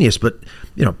spontaneous, but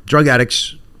drug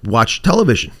addicts watch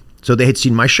television, so they had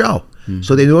seen my show.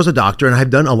 So they knew I was a doctor, and I've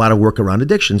done a lot of work around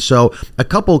addiction. So a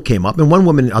couple came up, and one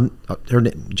woman, her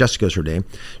name, Jessica's her name,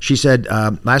 she said,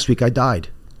 last week I died.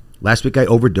 Last week I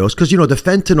overdosed. Because, the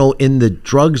fentanyl in the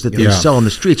drugs that they sell on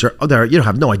the streets you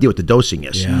have no idea what the dosing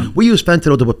is. Yeah. We use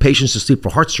fentanyl to put patients to sleep for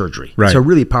heart surgery. Right. It's a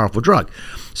really powerful drug.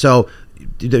 So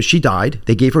she died.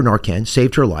 They gave her Narcan,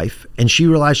 saved her life, and she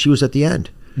realized she was at the end.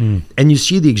 And you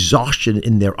see the exhaustion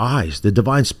in their eyes. The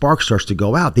divine spark starts to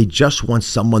go out. They just want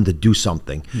someone to do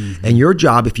something. And your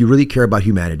job, if you really care about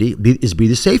humanity, is be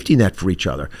the safety net for each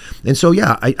other. And so,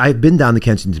 I've been down to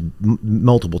Kensington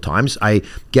multiple times. I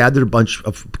gathered a bunch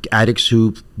of addicts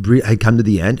who had come to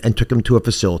the end and took them to a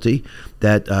facility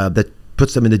that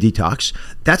puts them in the detox.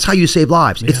 That's how you save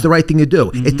lives. It's the right thing to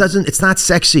do. It's not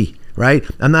sexy. Right?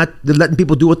 I'm not letting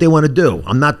people do what they want to do.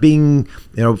 I'm not being,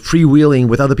 freewheeling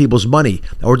with other people's money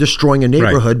or destroying a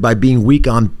neighborhood by being weak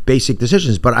on basic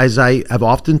decisions. But as I have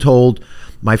often told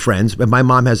my friends, my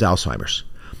mom has Alzheimer's.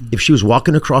 If she was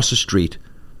walking across the street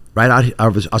right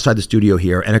outside the studio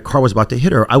here and a car was about to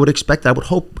hit her, I would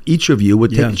hope each of you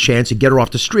would take a chance and get her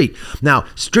off the street. Now,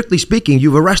 strictly speaking,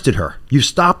 you've arrested her. You've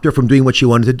stopped her from doing what she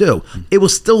wanted to do. It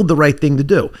was still the right thing to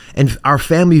do. And our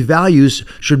family values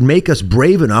should make us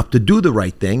brave enough to do the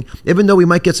right thing, even though we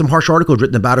might get some harsh articles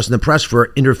written about us in the press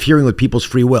for interfering with people's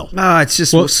free will. It's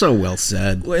just so well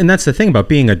said. And that's the thing about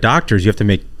being a doctor is you have to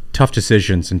make tough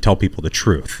decisions and tell people the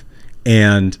truth.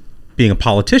 And being a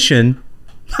politician,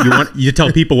 you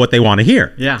tell people what they want to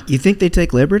hear. Yeah. You think they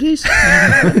take liberties?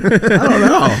 I don't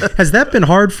know. Has that been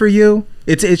hard for you?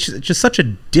 It's just such a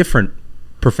different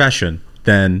profession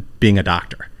than being a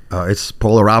doctor. It's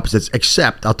polar opposites,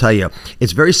 except I'll tell you,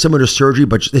 it's very similar to surgery,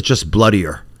 but it's just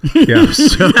bloodier. Yeah.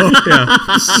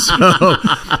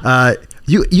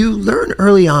 You learn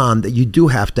early on that you do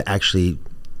have to actually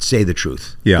say the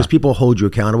truth. Yeah. Because people hold you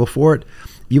accountable for it.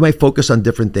 You might focus on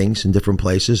different things in different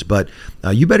places, but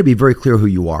you better be very clear who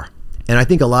you are. And I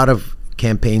think a lot of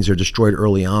campaigns are destroyed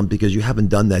early on because you haven't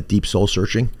done that deep soul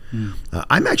searching.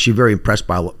 I'm actually very impressed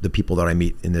by the people that I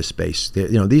meet in this space.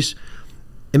 These,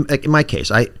 in my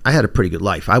case, I had a pretty good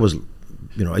life. I was,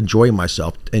 enjoying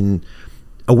myself and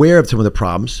aware of some of the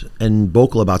problems and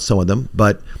vocal about some of them.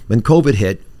 But when COVID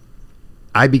hit,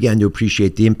 I began to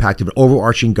appreciate the impact of an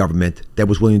overarching government that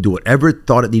was willing to do whatever it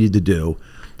thought it needed to do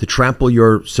to trample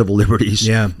your civil liberties,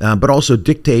 but also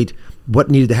dictate what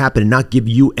needed to happen and not give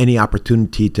you any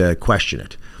opportunity to question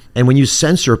it. And when you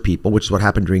censor people, which is what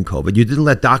happened during COVID, you didn't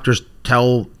let doctors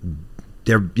tell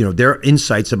their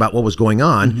insights about what was going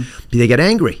on. They get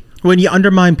angry. When you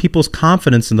undermine people's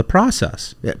confidence in the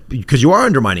process. Yeah, because you are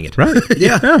undermining it. Right.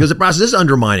 Yeah, because the process is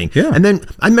undermining. Yeah. And then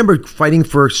I remember fighting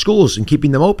for schools and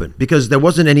keeping them open because there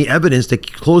wasn't any evidence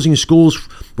that closing schools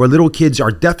where little kids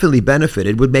are definitely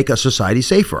benefited would make a society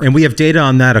safer. And we have data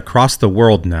on that across the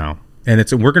world now. And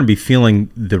we're going to be feeling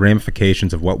the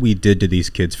ramifications of what we did to these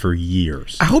kids for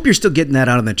years. I hope you're still getting that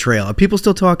out on the trail. Are people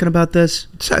still talking about this?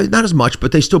 Not as much,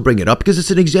 but they still bring it up because it's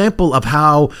an example of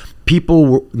how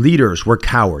leaders were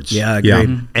cowards. Yeah,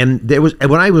 agreed. And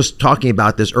when I was talking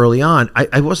about this early on,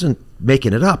 I wasn't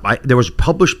making it up. There was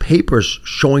published papers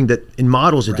showing that in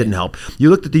models it didn't help. You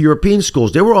looked at the European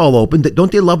schools; they were all open.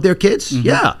 Don't they love their kids? Mm-hmm.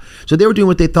 Yeah. So they were doing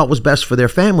what they thought was best for their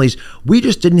families. We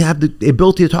just didn't have the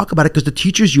ability to talk about it because the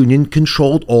teachers union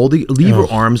controlled all the lever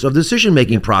arms of the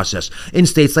decision-making process in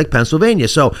states like Pennsylvania.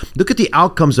 So look at the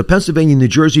outcomes of Pennsylvania, New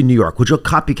Jersey, New York, which are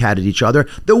copycatted each other.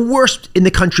 The worst in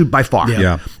the country by far.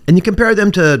 Yeah. And you compare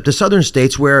them to southern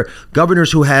states where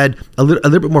governors who had a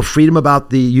little bit more freedom about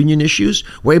the union issues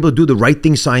were able to do the right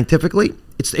thing scientifically.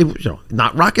 It's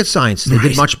not rocket science. They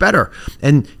did much better.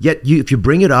 And yet, if you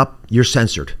bring it up, you're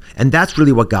censored. And that's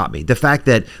really what got me. The fact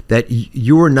that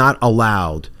you were not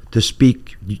allowed to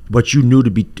speak what you knew to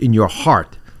be in your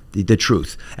heart, the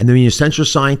truth. And then when you censor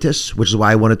scientists, which is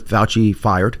why I wanted Fauci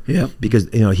fired, because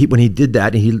when he did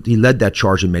that, and he led that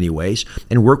charge in many ways,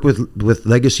 and worked with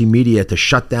legacy media to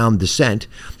shut down dissent.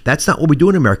 That's not what we do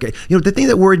in America. The thing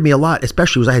that worried me a lot,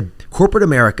 especially, was I had corporate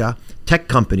America, tech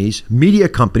companies, media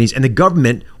companies, and the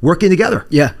government working together.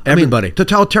 Yeah, everybody.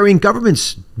 Totalitarian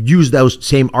governments use those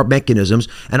same mechanisms,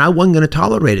 and I wasn't going to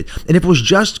tolerate it. And if it was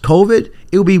just COVID,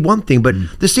 it would be one thing. But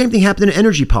the same thing happened in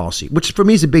energy policy, which for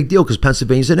me is a big deal because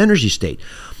Pennsylvania's an energy state.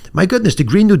 My goodness, the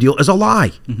Green New Deal is a lie.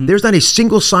 Mm-hmm. There's not a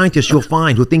single scientist you'll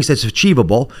find who thinks that's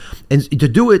achievable. And to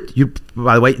do it,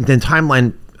 by the way, the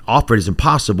timeline offered is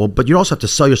impossible, but you also have to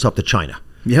sell yourself to China.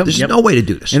 There's no way to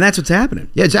do this. And that's what's happening.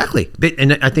 Yeah, exactly.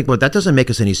 And I think that doesn't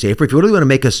make us any safer. If you really want to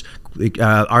make us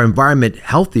our environment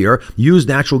healthier, use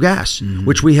natural gas,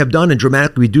 which we have done and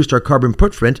dramatically reduced our carbon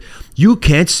footprint. You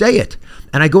can't say it.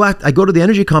 And I go to the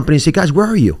energy company and say, guys, where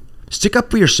are you? Stick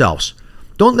up for yourselves.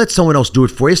 Don't let someone else do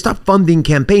it for you. Stop funding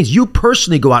campaigns. You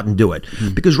personally go out and do it.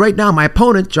 Because right now, my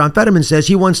opponent, John Fetterman, says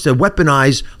he wants to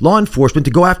weaponize law enforcement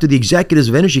to go after the executives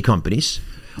of energy companies,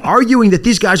 arguing that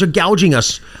these guys are gouging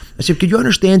us. I said, could you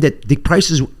understand that the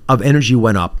prices of energy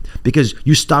went up because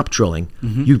you stopped drilling?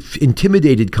 Mm-hmm. You've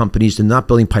intimidated companies to not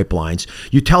building pipelines.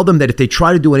 You tell them that if they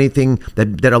try to do anything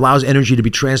that allows energy to be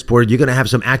transported, you're going to have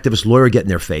some activist lawyer get in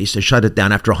their face and shut it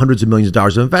down after hundreds of millions of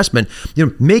dollars of investment.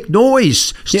 Make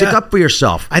noise. Stick up for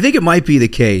yourself. I think it might be the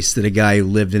case that a guy who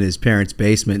lived in his parents'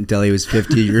 basement until he was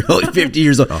 50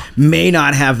 years old may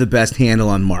not have the best handle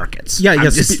on markets. Yeah.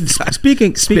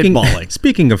 Speaking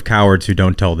of cowards who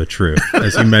don't tell the truth,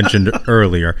 as you mentioned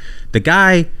earlier, the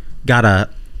guy got a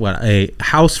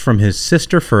house from his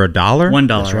sister for $1. $1.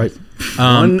 That's right.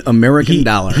 $1 American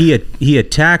dollar. He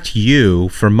attacked you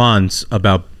for months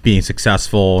about being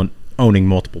successful and owning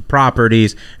multiple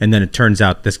properties, and then it turns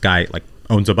out this guy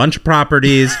owns a bunch of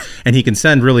properties and he can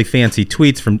send really fancy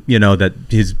tweets from that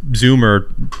his Zoomer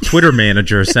Twitter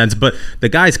manager sends, but the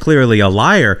guy's clearly a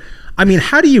liar. I mean,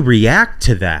 how do you react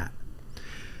to that?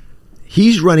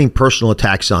 He's running personal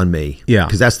attacks on me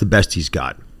because that's the best he's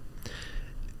got.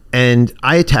 And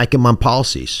I attack him on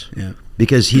policies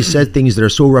because he said things that are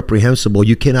so reprehensible,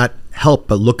 you cannot help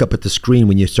but look up at the screen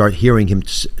when you start hearing him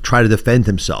try to defend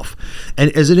himself.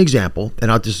 And as an example,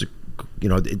 and I'll just,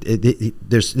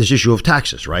 there's this issue of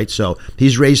taxes, right? So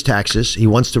he's raised taxes. He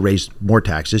wants to raise more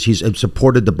taxes. He's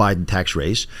supported the Biden tax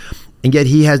raise. And yet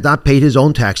he has not paid his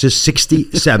own taxes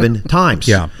 67 times.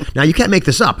 Yeah. Now, you can't make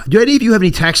this up. Do any of you have any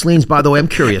tax liens, by the way? I'm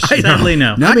curious. Sadly,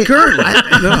 no. Not currently.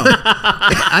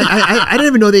 I didn't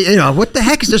even know that, what the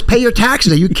heck is just pay your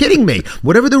taxes? Are you kidding me?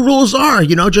 Whatever the rules are,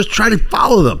 just try to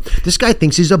follow them. This guy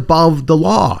thinks he's above the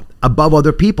law, above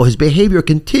other people. His behavior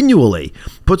continually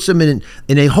puts him in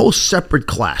a whole separate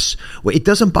class. It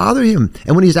doesn't bother him.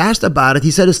 And when he's asked about it,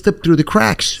 he said it slipped through the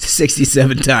cracks.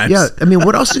 67 times. Yeah. I mean,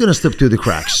 what else is going to slip through the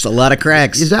cracks? It's a lot of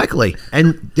cracks. Exactly.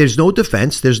 And there's no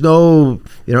defense. There's no,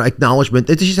 acknowledgement.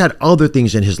 He's had other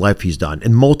things in his life he's done,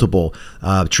 and multiple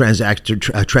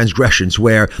transgressions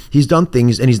where he's done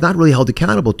things and he's not really held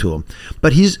accountable to them.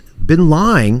 But he's been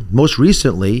lying most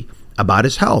recently about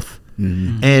his health.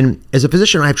 Mm-hmm. And as a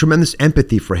physician, I have tremendous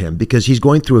empathy for him because he's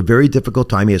going through a very difficult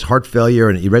time. He has heart failure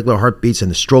and irregular heartbeats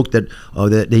and the stroke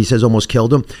that he says almost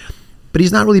killed him. But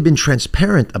he's not really been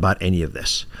transparent about any of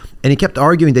this. And he kept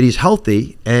arguing that he's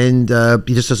healthy and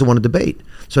he just doesn't want to debate.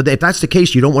 So if that's the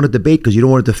case, you don't want to debate because you don't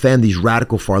want to defend these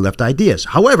radical far left ideas.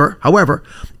 However,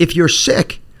 if you're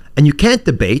sick and you can't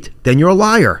debate, then you're a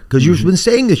liar because you've been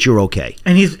saying that you're okay.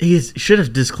 And he's should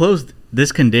have disclosed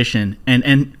this condition,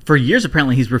 and for years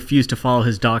apparently he's refused to follow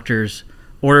his doctor's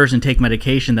orders and take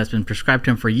medication that's been prescribed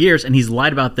to him for years, and he's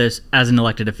lied about this as an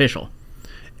elected official.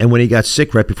 And when he got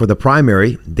sick right before the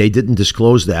primary, they didn't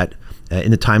disclose that in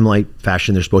the timeline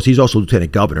fashion they're supposed to. He's also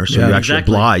lieutenant governor, so you're actually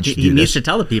obliged to do He needs this. to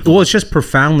tell the people. Well, it's just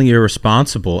profoundly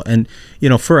irresponsible. And,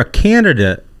 for a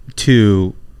candidate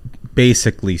to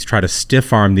basically try to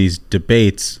stiff arm these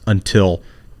debates until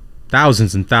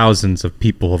thousands and thousands of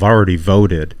people have already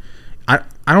voted,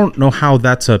 I don't know how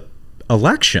that's a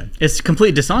election. It's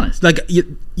completely dishonest. Like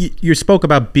you spoke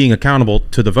about being accountable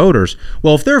to the voters.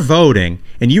 Well, if they're voting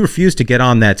and you refuse to get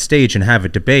on that stage and have a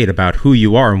debate about who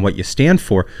you are and what you stand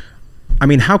for, I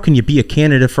mean, how can you be a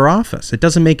candidate for office? It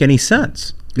doesn't make any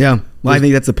sense. Yeah. Well, I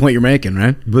think that's the point you're making,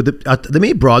 right? But let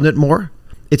me broaden it more.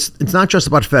 It's not just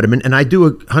about Fetterman, and I do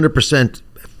 100%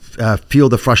 feel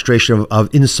the frustration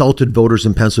of insulted voters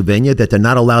in Pennsylvania that they're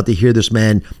not allowed to hear this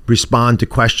man respond to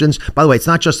questions. By the way, it's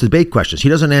not just debate questions. He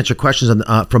doesn't answer questions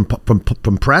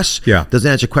from press. Yeah. Doesn't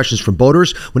answer questions from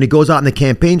voters. When he goes out on the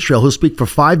campaign trail, he'll speak for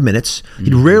 5 minutes.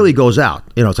 He rarely goes out.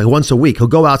 It's like once a week. He'll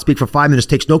go out, speak for 5 minutes,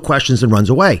 takes no questions, and runs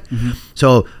away.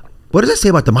 So what does that say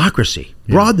about democracy?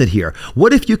 Broaden it here.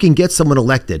 What if you can get someone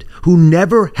elected who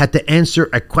never had to answer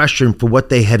a question for what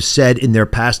they have said in their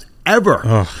past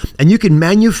ever? And you can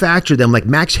manufacture them like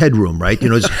Max Headroom, right?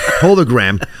 This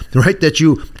hologram, right? That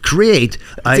you create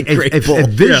a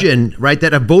vision, right?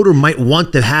 That a voter might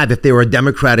want to have if they were a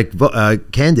Democratic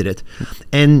candidate.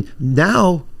 And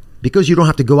now, because you don't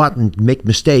have to go out and make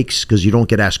mistakes because you don't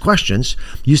get asked questions,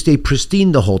 you stay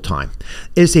pristine the whole time.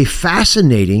 It's a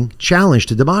fascinating challenge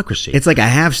to democracy. It's like a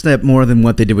half step more than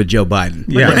what they did with Joe Biden.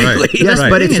 Yeah, right. Yes,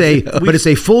 right. but it's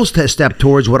a full step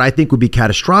towards what I think would be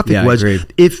catastrophic. Yeah, was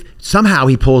if somehow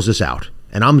he pulls this out.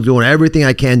 And I'm doing everything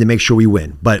I can to make sure we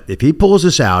win. But if he pulls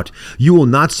this out, you will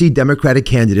not see Democratic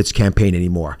candidates campaign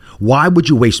anymore. Why would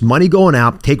you waste money going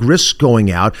out, take risks going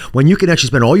out, when you can actually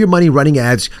spend all your money running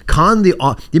ads, con the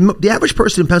average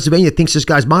person in Pennsylvania thinks this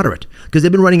guy's moderate because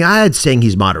they've been running ads saying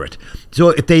he's moderate.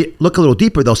 So if they look a little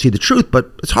deeper, they'll see the truth,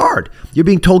 but it's hard. You're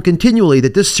being told continually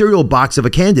that this cereal box of a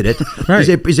candidate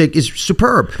is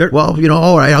superb.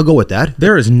 All right, I'll go with that.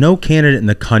 There is no candidate in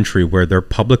the country where their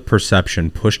public perception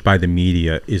pushed by the media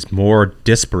is more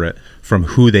disparate from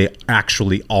who they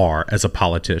actually are as a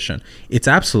politician. It's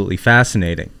absolutely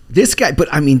fascinating. This guy, but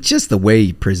I mean, just the way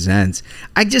he presents,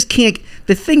 I just can't.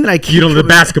 The thing that I can't. You don't have the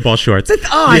basketball shorts. You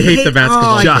hate the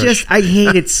basketball shorts. I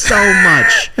hate it so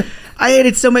much. I hate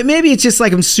it so much. Maybe it's just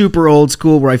like I'm super old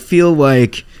school where I feel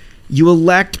like you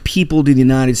elect people to the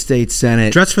United States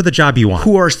Senate. Dress for the job you want.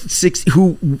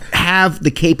 Who have the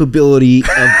capability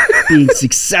of being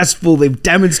successful. They've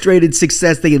demonstrated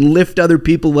success. They can lift other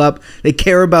people up. They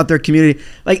care about their community.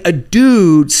 Like a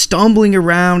dude stumbling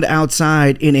around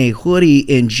outside in a hoodie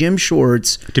and gym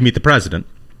shorts. To meet the president.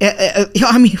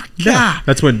 I mean, yeah.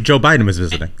 That's when Joe Biden was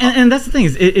visiting. And that's the thing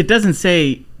is, it doesn't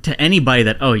say to anybody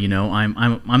that,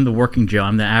 I'm the working Joe.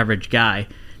 I'm the average guy.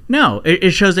 No,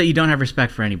 it shows that you don't have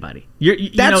respect for anybody.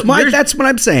 That's what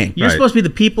I'm saying. You're supposed to be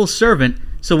the people's servant.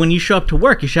 So when you show up to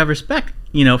work, you should have respect,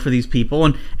 for these people.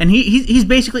 And he's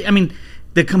basically, I mean,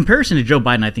 the comparison to Joe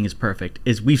Biden, I think, is perfect.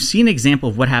 Is we've seen an example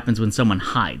of what happens when someone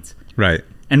hides, right?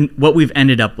 And what we've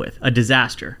ended up with, a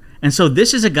disaster. And so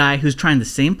this is a guy who's trying the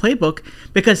same playbook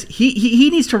because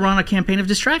he needs to run a campaign of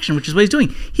distraction, which is what he's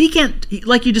doing. He can't,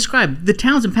 like you described, the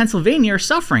towns in Pennsylvania are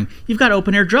suffering. You've got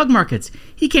open air drug markets.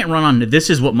 He can't run on,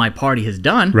 this is what my party has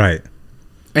done. Right.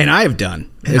 And I've done.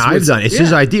 It's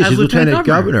his idea. He's lieutenant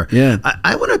governor. Yeah.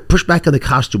 I want to push back on the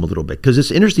costume a little bit because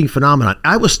it's an interesting phenomenon.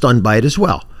 I was stunned by it as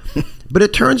well. But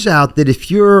it turns out that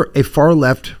if you're a far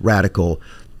left radical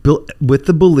with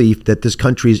the belief that this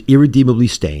country is irredeemably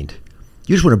stained,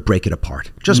 you just want to break it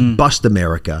apart. Just bust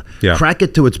America, crack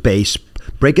it to its base,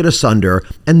 break it asunder,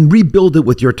 and rebuild it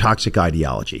with your toxic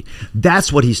ideology.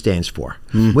 That's what he stands for.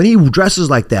 When he dresses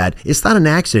like that, it's not an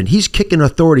accident. He's kicking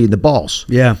authority in the balls.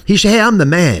 Yeah. He said, hey, I'm the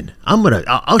man.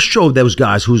 I'll show those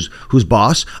guys who's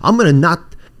boss. I'm going to not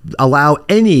allow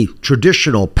any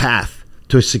traditional path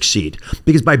to succeed.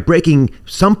 Because by breaking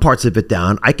some parts of it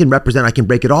down, I can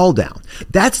break it all down.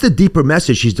 That's the deeper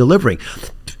message he's delivering.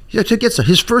 He gets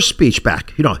his first speech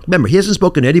back. Remember, he hasn't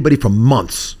spoken to anybody for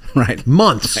months. Right.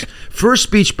 Months. Right. First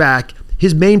speech back,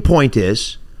 his main point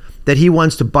is that he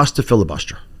wants to bust the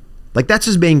filibuster. Like, that's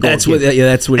his main goal. That's what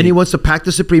and he wants to pack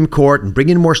the Supreme Court and bring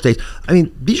in more states. I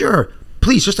mean, these are,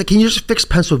 please, can you just fix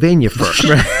Pennsylvania first?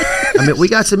 Right. I mean, we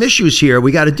got some issues here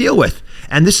we got to deal with.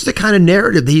 And this is the kind of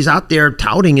narrative that he's out there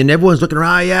touting, and everyone's looking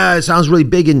around, yeah, it sounds really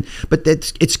big, but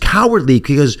it's cowardly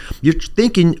because you're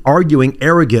arguing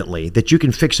arrogantly that you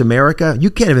can fix America. You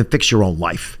can't even fix your own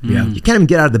life. Yeah. You can't even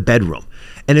get out of the bedroom.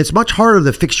 And it's much harder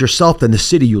to fix yourself than the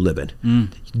city you live in.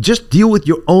 Just deal with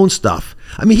your own stuff.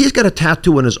 I mean, he's got a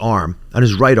tattoo on his arm, on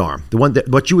his right arm, the one that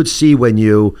what you would see when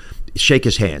you shake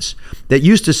his hands, that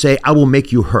used to say, "I will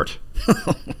make you hurt."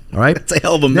 All right? That's a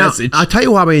hell of a message. I'll tell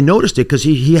you how I noticed it, because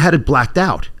he had it blacked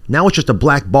out. Now it's just a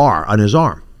black bar on his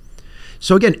arm.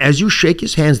 So again, as you shake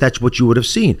his hands, that's what you would have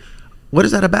seen. What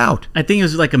is that about? I think it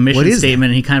was like a mission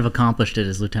statement, and he kind of accomplished it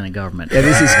as lieutenant government. Yeah,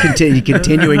 this is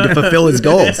continuing to fulfill his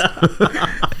goals.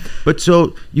 But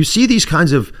so you see these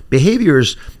kinds of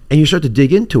behaviors, and you start to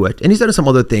dig into it. And he's done some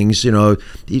other things,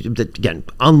 again,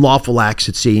 unlawful acts,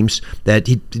 it seems, that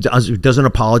he doesn't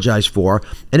apologize for.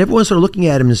 And everyone's sort of looking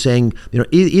at him and saying,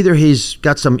 either he's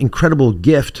got some incredible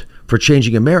gift for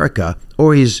changing America,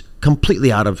 or he's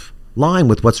completely out of line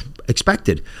with what's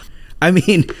expected. I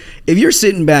mean, if you're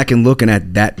sitting back and looking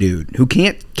at that dude who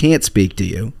can't speak to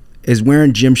you, is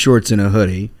wearing gym shorts and a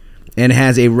hoodie, and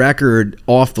has a record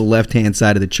off the left-hand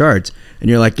side of the charts, and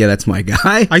you're like, yeah, that's my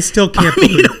guy. I still can't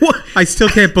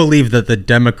believe that the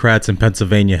Democrats in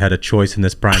Pennsylvania had a choice in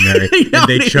this primary, and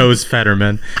they chose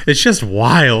Fetterman. It's just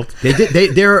wild.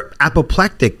 They're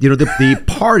apoplectic. The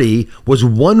party was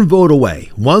one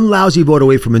lousy vote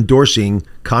away from endorsing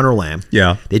Conor Lamb.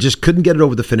 Yeah. They just couldn't get it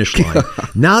over the finish line.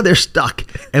 Now they're stuck.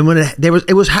 And when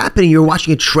it was happening, you were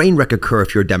watching a train wreck occur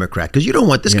if you're a Democrat, because you don't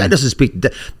want this guy doesn't speak.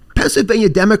 Pennsylvania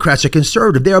Democrats are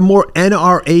conservative. There are more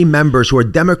NRA members who are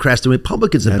Democrats than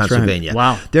Republicans in Pennsylvania. Right.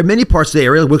 Wow. There are many parts of the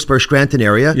area, Wilkes-Barre, Scranton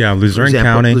area. Yeah, Luzerne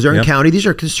County. Luzerne County. These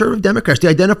are conservative Democrats. They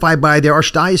identify by their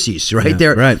archdiocese, right?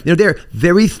 Yeah, they're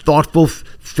very thoughtful,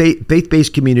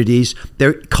 faith-based communities.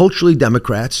 They're culturally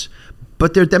Democrats,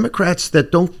 but they're Democrats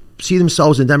that don't see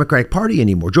themselves in the Democratic Party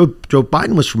anymore. Joe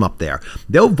Biden was from up there.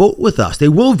 They'll vote with us. They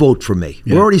will vote for me.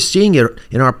 Yeah. We're already seeing it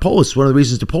in our polls. It's one of the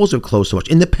reasons the polls have closed so much.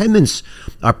 Independents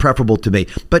are preferable to me.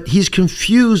 But he's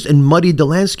confused and muddied the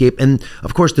landscape. And,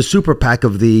 of course, the super PAC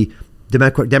of the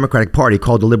Democratic Party,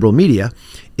 called the liberal media,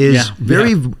 is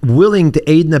very willing to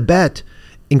aid and abet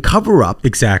and cover up.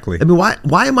 Exactly. I mean,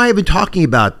 why am I even talking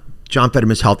about John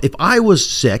Fetterman's health? If I was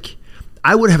sick,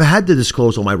 I would have had to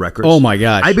disclose all my records. Oh my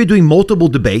gosh! I'd be doing multiple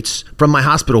debates from my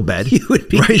hospital bed. You would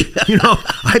be, right?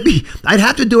 I'd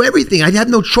have to do everything. I'd have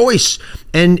no choice.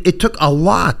 And it took a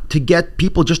lot to get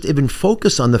people just to even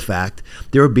focus on the fact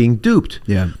they were being duped.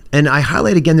 Yeah. And I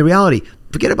highlight again the reality.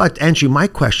 Forget about answering my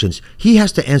questions. He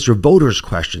has to answer voters'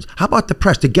 questions. How about the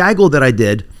press? The gaggle that I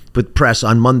did with press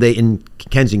on Monday in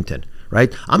Kensington.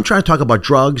 Right? I'm trying to talk about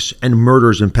drugs and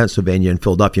murders in Pennsylvania and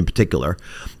Philadelphia in particular.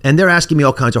 And they're asking me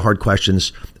all kinds of hard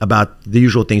questions about the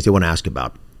usual things they want to ask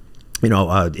about.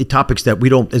 Topics that we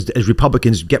don't, as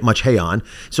Republicans, get much hay on.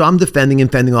 So I'm defending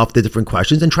and fending off the different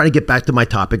questions and trying to get back to my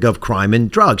topic of crime and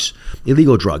drugs,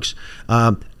 illegal drugs.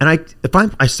 At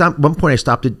one point I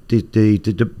stopped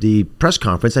the press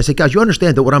conference. I said, guys, you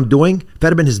understand that what I'm doing,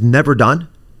 Fetterman has never done?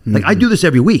 Like, I do this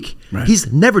every week. Right.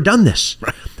 He's never done this.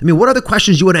 Right. I mean, what other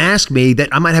questions you want to ask me that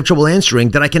I might have trouble answering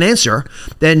that I can answer?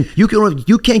 Then you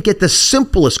can't get the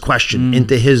simplest question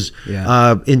into his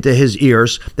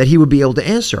ears that he would be able to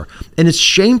answer. And it's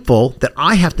shameful that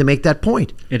I have to make that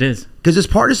point. It is. Because it's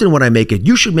partisan when I make it.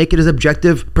 You should make it as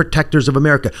objective protectors of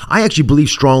America. I actually believe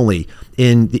strongly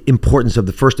in the importance of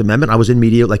the First Amendment. I was in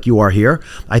media like you are here.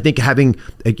 I think having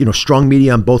strong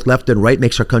media on both left and right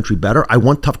makes our country better. I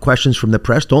want tough questions from the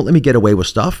press. Don't let me get away with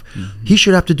stuff. Mm-hmm. He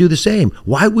should have to do the same.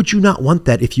 Why would you not want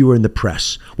that if you were in the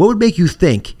press? What would make you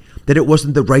think that it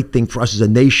wasn't the right thing for us as a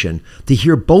nation to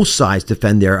hear both sides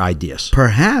defend their ideas?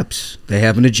 Perhaps they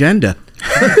have an agenda.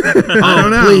 I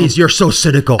don't know. Please, you're so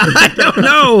cynical. I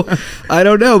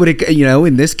don't know, but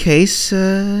in this case,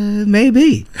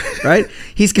 maybe, right?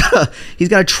 He's got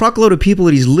a truckload of people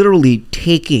that he's literally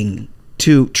taking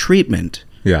to treatment.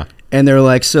 Yeah. And they're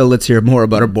like, so let's hear more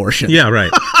about abortion. Yeah, right.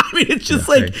 I mean, it's just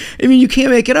you can't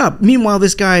make it up. Meanwhile,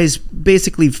 this guy's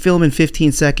basically filming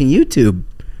 15-second YouTube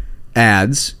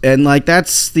ads, and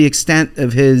that's the extent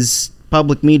of his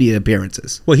public media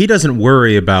appearances. Well, he doesn't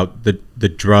worry about the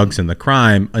drugs and the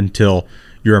crime until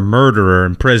you're a murderer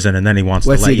in prison, and then he wants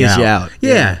to let you out.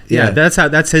 Yeah.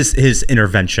 That's his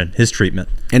intervention, his treatment.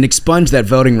 And expunge that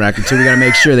voting record, so we got to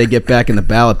make sure they get back in the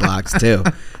ballot box too.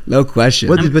 No question.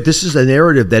 But this is a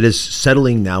narrative that is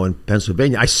settling now in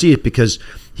Pennsylvania. I see it because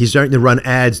he's starting to run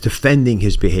ads defending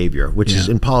his behavior, which is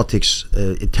in politics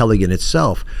telling in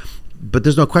itself. But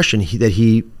there's no question that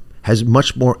he has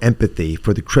much more empathy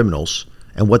for the criminals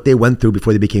and what they went through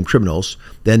before they became criminals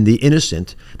than the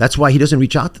innocent. That's why he doesn't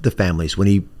reach out to the families when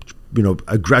he,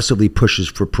 aggressively pushes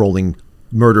for paroling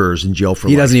murderers in jail for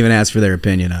life. He doesn't even ask for their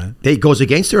opinion on it. It goes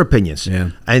against their opinions.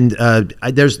 Yeah. And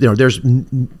there's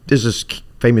this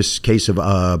famous case of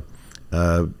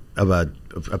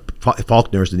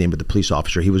Faulkner is the name of the police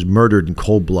officer. He was murdered in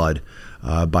cold blood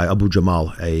by Abu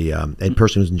Jamal, a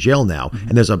person who's in jail now.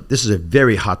 And this is a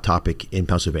very hot topic in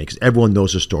Pennsylvania because everyone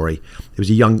knows the story. There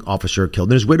was a young officer killed,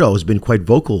 and his widow has been quite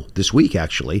vocal this week,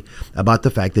 actually, about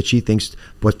the fact that she thinks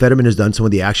what Fetterman has done, some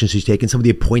of the actions he's taken, some of the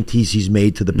appointees he's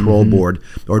made to the parole board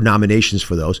or nominations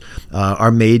for those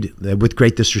are made with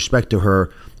great disrespect to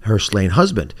her slain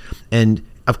husband. And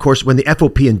of course, when the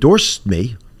FOP endorsed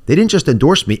me, they didn't just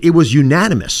endorse me, it was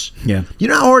unanimous. Yeah. You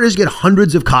know how hard it is to get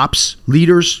hundreds of cops,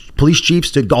 leaders, police chiefs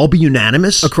to all be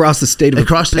unanimous? Across the state of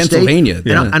Pennsylvania.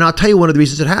 Yeah. And I'll tell you one of the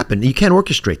reasons it happened. You can't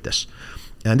orchestrate this.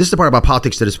 And this is the part about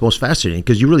politics that is most fascinating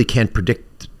because you really can't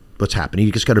predict what's happening.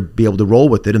 You just got to be able to roll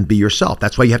with it and be yourself.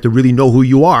 That's why you have to really know who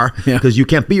you are because you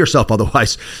can't be yourself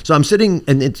otherwise. So I'm sitting,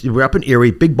 and we're up in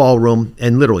Erie, big ballroom,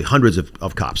 and literally hundreds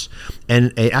of cops.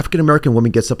 And an African-American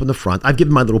woman gets up in the front. I've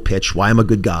given my little pitch, why I'm a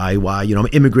good guy, why, I'm an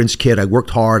immigrant's kid. I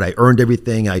worked hard. I earned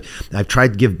everything. I've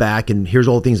tried to give back, and here's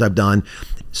all the things I've done.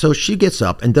 So she gets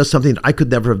up and does something that I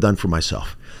could never have done for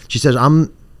myself. She says,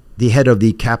 I'm the head of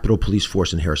the Capitol Police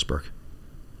Force in Harrisburg.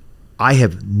 I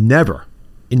have never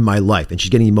in my life, and she's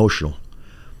getting emotional,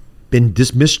 been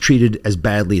mistreated as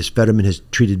badly as Fetterman has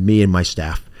treated me and my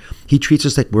staff. He treats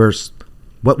us like we're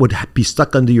what would be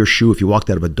stuck under your shoe if you walked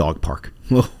out of a dog park.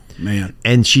 Oh, man.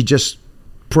 And she just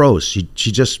froze. She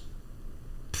just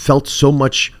felt so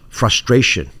much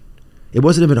frustration. It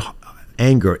wasn't even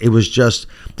anger. It was just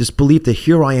this belief that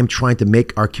here I am trying to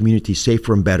make our community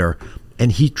safer and better,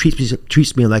 and he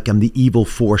treats me like I'm the evil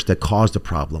force that caused the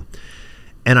problem.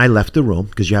 And I left the room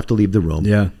because you have to leave the room.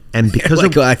 Yeah. And because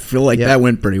I feel like that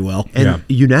went pretty well. And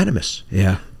unanimous.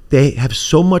 Yeah. They have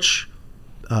so much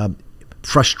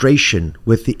frustration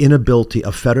with the inability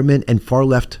of Fetterman and far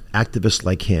left activists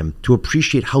like him to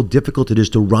appreciate how difficult it is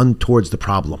to run towards the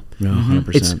problem. Yeah,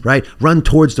 100%. It's right. Run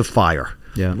towards the fire.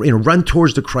 Yeah. Run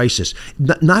towards the crisis.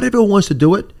 Not everyone wants to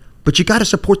do it. But you got to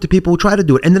support the people who try to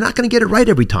do it, and they're not going to get it right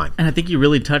every time. And I think you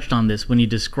really touched on this when you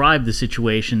described the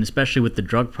situation, especially with the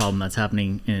drug problem that's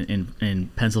happening in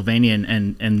Pennsylvania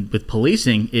and with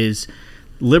policing, is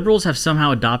liberals have somehow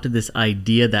adopted this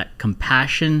idea that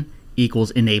compassion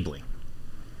equals enabling.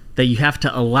 That you have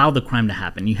to allow the crime to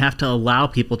happen. You have to allow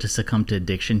people to succumb to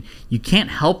addiction. You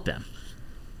can't help them.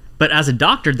 But as a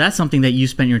doctor, that's something that you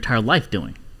spent your entire life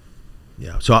doing.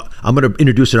 Yeah. So I'm going to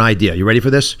introduce an idea. You ready for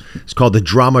this? It's called the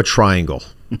drama triangle.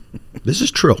 This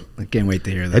is true. I can't wait to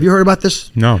hear that. Have you heard about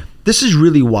this? No. This is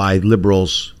really why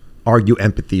liberals argue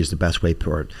empathy is the best way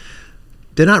for it.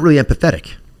 They're not really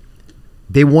empathetic.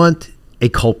 They want a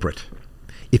culprit.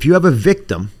 If you have a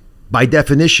victim, by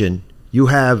definition, you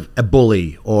have a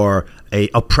bully or a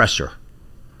oppressor.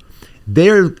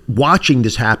 They're watching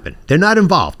this happen. They're not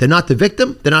involved. They're not the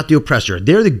victim. They're not the oppressor.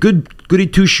 They're the goody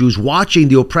two-shoes watching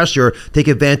the oppressor take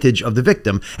advantage of the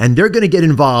victim. And they're going to get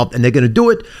involved, and they're going to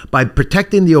do it by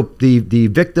protecting the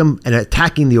victim and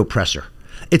attacking the oppressor.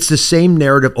 It's the same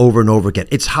narrative over and over again.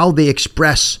 It's how they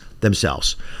express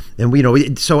themselves.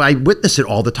 And, so I witness it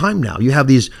all the time now. You have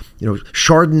these,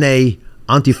 Chardonnay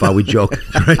Antifa, we joke.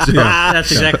 Right? So,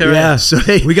 that's exactly right. Yeah, so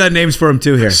we got names for them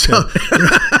too here. So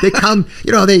they come,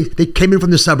 they came in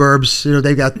from the suburbs.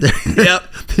 They got their, yep.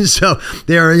 So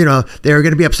they're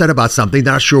going to be upset about something.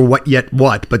 Not sure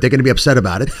what, but they're going to be upset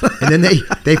about it. And then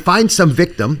they find some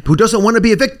victim who doesn't want to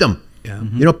be a victim. Yeah.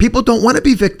 Mm-hmm. People don't want to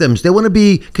be victims. They want to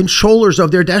be controllers of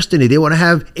their destiny. They want to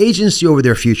have agency over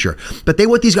their future. But they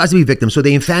want these guys to be victims, so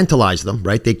they infantilize them,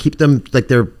 right? They keep them like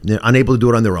they're unable to do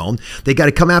it on their own. They got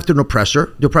to come after an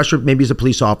oppressor. The oppressor maybe is a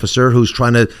police officer who's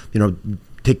trying to,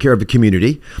 take care of the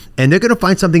community. And they're going to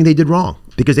find something they did wrong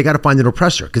because they got to find an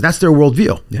oppressor because that's their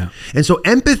worldview. Yeah. And so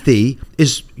empathy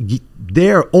is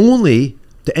there only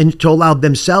to allow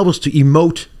themselves to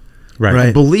emote.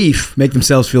 Right. Belief. Make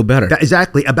themselves feel better.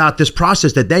 Exactly. About this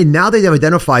process that they've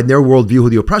identified in their worldview who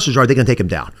the oppressors are, they're going to take them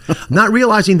down. Not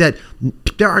realizing that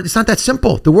it's not that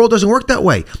simple. The world doesn't work that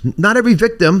way. Not every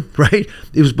victim, right,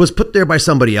 was put there by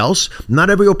somebody else.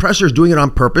 Not every oppressor is doing it on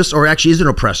purpose or actually is an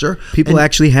oppressor. People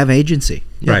actually have agency.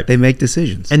 Yeah. Right. They make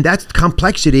decisions. And that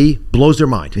complexity blows their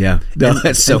mind. Yeah. No,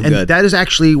 that's so good. And that is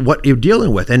actually what you're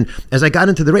dealing with. And as I got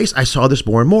into the race, I saw this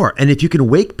more and more. And if you can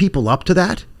wake people up to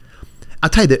that, I'll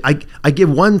tell you that I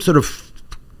give one sort of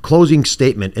closing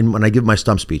statement and when I give my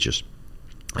stump speeches.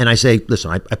 And I say, listen,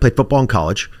 I played football in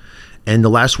college, and the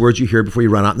last words you hear before you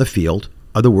run out in the field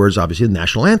are the words, obviously, the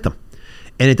national anthem.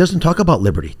 And it doesn't talk about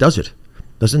liberty, does it?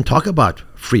 Doesn't talk about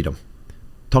freedom.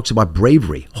 It talks about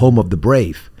bravery, home of the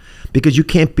brave. Because you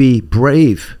can't be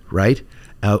brave, right?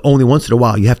 Only once in a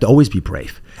while. You have to always be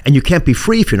brave. And you can't be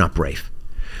free if you're not brave.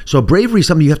 So bravery is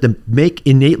something you have to make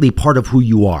innately part of who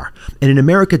you are. And in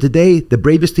America today, the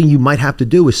bravest thing you might have to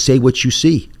do is say what you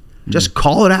see. Just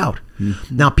call it out.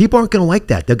 Now, people aren't going to like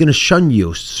that. They're going to shun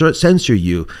you, censor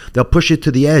you. They'll push it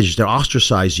to the edge. They'll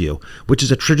ostracize you, which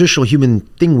is a traditional human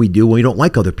thing we do when we don't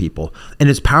like other people. And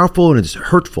it's powerful and it's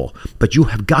hurtful. But you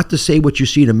have got to say what you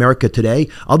see in America today.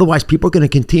 Otherwise, people are going to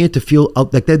continue to feel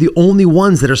like they're the only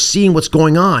ones that are seeing what's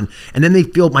going on. And then they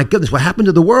feel, my goodness, what happened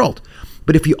to the world?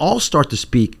 But if you all start to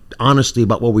speak honestly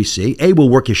about what we see, we'll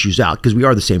work issues out because we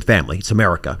are the same family. It's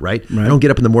America, right? I don't get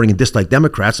up in the morning and dislike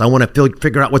Democrats. I want to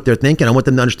figure out what they're thinking. I want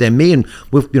them to understand me, and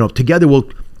together we'll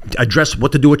address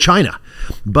what to do with China.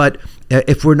 But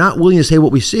if we're not willing to say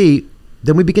what we see,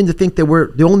 then we begin to think that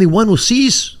we're the only one who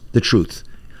sees the truth.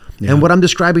 Yeah. And what I'm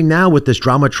describing now with this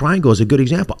drama triangle is a good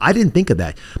example. I didn't think of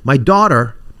that. My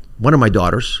daughter, one of my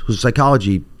daughters, who's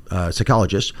a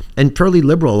psychologist and fairly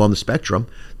liberal on the spectrum,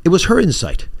 it was her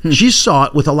insight. She saw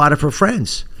it with a lot of her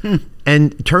friends.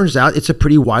 And it turns out it's a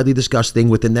pretty widely discussed thing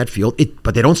within that field,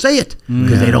 but they don't say it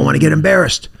because they don't want to get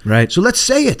embarrassed. Right. So let's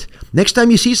say it. Next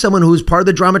time you see someone who's part of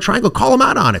the drama triangle, call them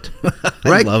out on it.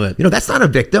 Right? I love it. That's not a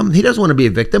victim. He doesn't want to be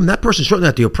a victim. That person's certainly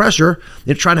not the oppressor.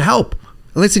 They're trying to help.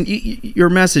 Listen, your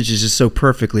message is just so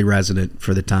perfectly resonant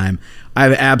for the time. I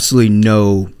have absolutely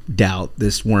no doubt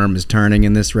this worm is turning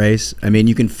in this race. I mean,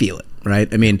 you can feel it, right?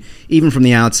 I mean, even from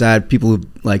the outside, people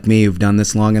like me who've done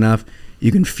this long enough,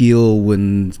 you can feel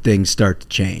when things start to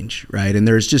change, right? And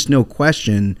there's just no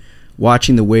question,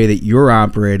 watching the way that you're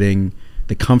operating,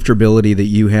 the comfortability that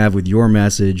you have with your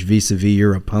message vis-a-vis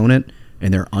your opponent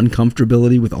and their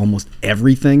uncomfortability with almost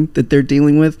everything that they're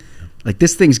dealing with. Like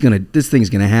this thing's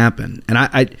gonna happen.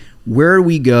 And where do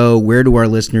we go? Where do our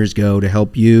listeners go to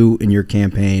help you in your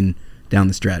campaign down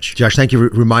the stretch? Josh, thank you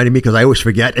for reminding me because I always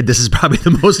forget. And this is probably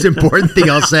the most important thing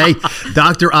I'll say.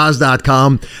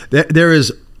 DrOz.com. There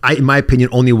is, in my opinion,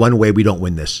 only one way we don't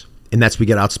win this, and that's we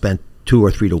get outspent 2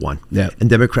 or 3 to 1. Yeah. And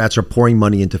Democrats are pouring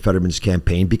money into Fetterman's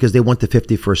campaign because they want the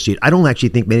 51st seat. I don't actually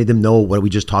think many of them know what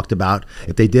we just talked about.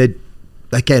 If they did,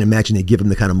 I can't imagine they give him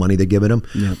the kind of money they're giving him.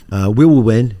 Yeah. We will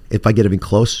win if I get even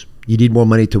close. You need more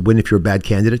money to win if you're a bad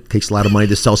candidate. It takes a lot of money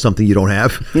to sell something you don't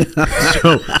have.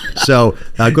 So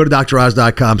go to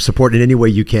DrOz.com. Support in any way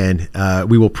you can.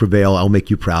 We will prevail. I'll make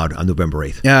you proud on November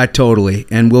 8th. Yeah, totally.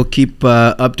 And we'll keep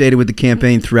updated with the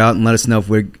campaign throughout and let us know if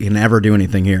we can ever do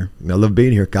anything here. I love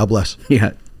being here. God bless.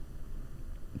 Yeah.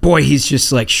 Boy, he's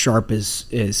just like sharp as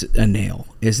a nail,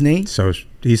 isn't he? So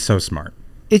he's so smart.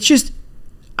 It's just...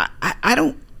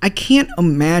 I can't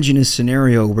imagine a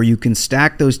scenario where you can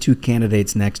stack those two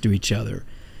candidates next to each other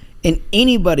and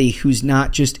anybody who's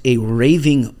not just a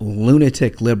raving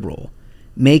lunatic liberal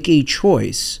make a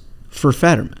choice for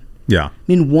Fetterman. Yeah. I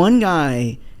mean, one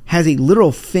guy has a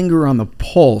literal finger on the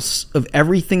pulse of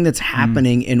everything that's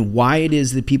happening and why it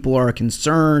is that people are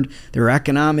concerned, their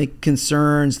economic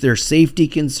concerns, their safety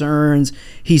concerns.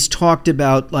 He's talked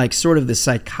about like sort of the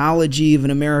psychology of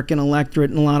an American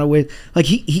electorate in a lot of ways. Like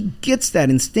he gets that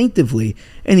instinctively.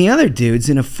 And the other dude's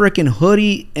in a frickin'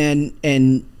 hoodie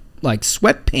and like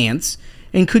sweatpants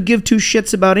and could give two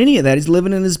shits about any of that. He's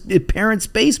living in his parents'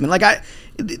 basement. Like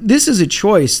this is a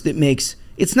choice that makes...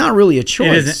 It's not really a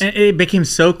choice. It became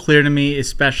so clear to me,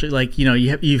 especially like,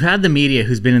 you've had the media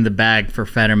who's been in the bag for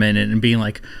Fetterman and being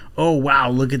like, oh,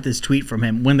 wow, look at this tweet from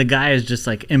him. When the guy is just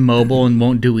like immobile and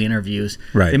won't do interviews.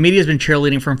 Right. The media's been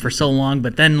cheerleading for him for so long.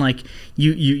 But then like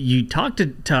you talk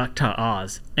to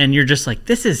Oz and you're just like,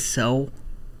 this is so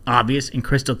obvious and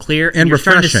crystal clear. And you're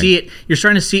starting to see it. You're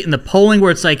starting to see it in the polling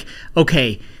where it's like,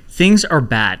 okay, things are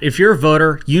bad. If you're a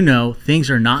voter, things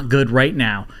are not good right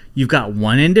now. You've got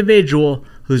one individual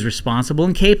who's responsible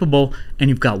and capable, and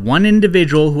you've got one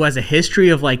individual who has a history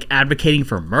of like advocating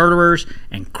for murderers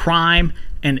and crime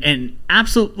and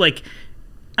absolute like,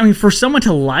 I mean, for someone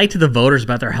to lie to the voters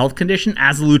about their health condition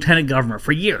as a lieutenant governor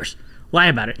for years, lie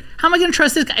about it. How am I going to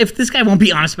trust this guy? If this guy won't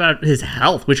be honest about his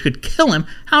health, which could kill him,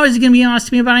 how is he going to be honest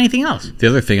to me about anything else? The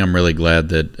other thing I'm really glad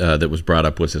that was brought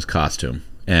up was his costume.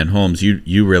 And Holmes,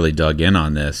 you really dug in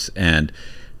on this, and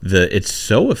it's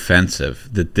so offensive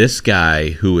that this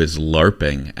guy who is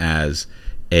LARPing as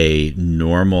a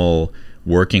normal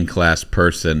working class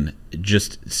person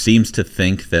just seems to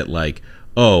think that like,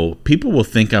 oh, people will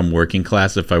think I'm working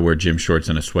class if I wear gym shorts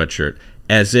and a sweatshirt,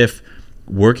 as if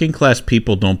working class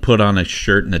people don't put on a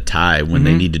shirt and a tie when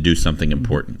they need to do something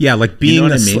important. Yeah, like being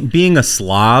being a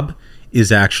slob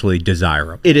is actually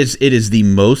desirable. It is the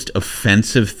most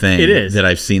offensive thing that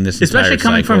I've seen this entire especially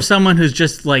coming cycle. from someone who's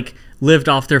just like lived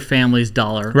off their family's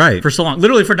dollar for so long,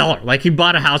 literally for $1. Like he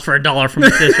bought a house for $1 from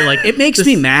his sister. Like it makes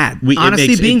me mad.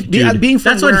 Honestly, dude, being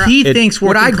from that's what he thinks.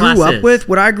 What I grew up is. with,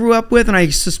 what I grew up with, and I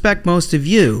suspect most of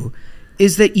you,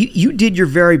 is that you did your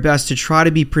very best to try to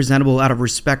be presentable out of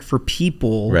respect for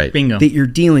people Bingo. that you're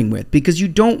dealing with, because you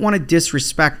don't want to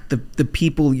disrespect the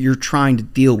people you're trying to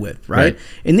deal with, right?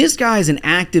 And this guy is an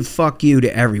active fuck you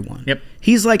to everyone. Yep.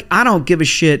 He's like, I don't give a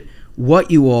shit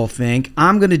what you all think.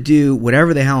 I'm going to do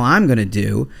whatever the hell I'm going to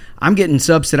do. I'm getting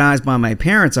subsidized by my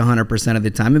parents 100% of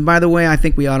the time. And by the way, I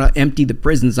think we ought to empty the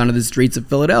prisons under the streets of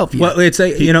Philadelphia. Well, it's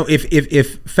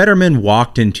if Fetterman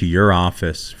walked into your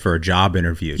office for a job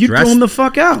interview, you'd throw him the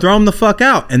fuck out. Throw him the fuck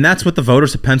out. And that's what the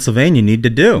voters of Pennsylvania need to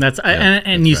do.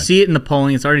 And you see it in the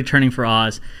polling. It's already turning for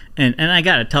Oz. And I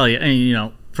got to tell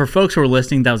you, for folks who are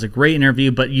listening, that was a great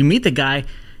interview. But you meet the guy,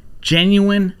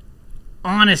 genuine,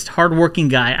 honest, hardworking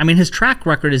guy. I mean, his track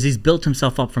record is he's built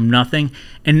himself up from nothing.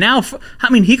 And now,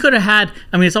 he could have had,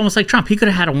 it's almost like Trump. He could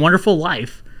have had a wonderful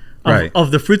life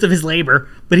of the fruits of his labor,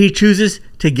 but he chooses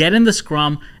to get in the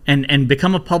scrum and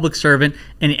become a public servant.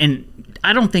 And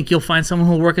I don't think you'll find someone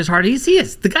who'll work as hard as he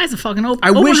is. The guy's a fucking open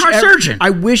heart surgeon.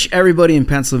 I wish everybody in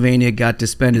Pennsylvania got to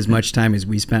spend as much time as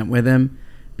we spent with him,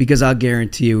 because I'll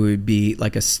guarantee you it would be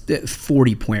like a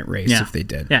 40-point race if they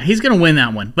did. Yeah, he's going to win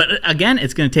that one. But again,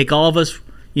 it's going to take all of us,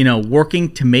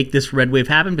 working to make this red wave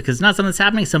happen, because it's not something that's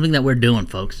happening, it's something that we're doing,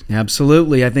 folks.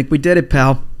 Absolutely. I think we did it,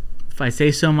 pal. If I say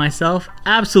so myself,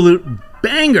 absolute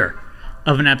banger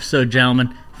of an episode,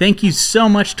 gentlemen. Thank you so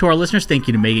much to our listeners. Thank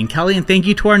you to Megyn Kelly, and thank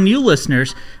you to our new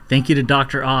listeners. Thank you to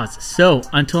Dr. Oz. So,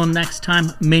 until next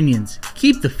time, minions,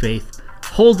 keep the faith,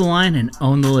 hold the line, and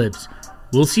own the libs.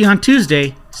 We'll see you on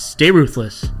Tuesday. Stay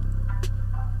ruthless.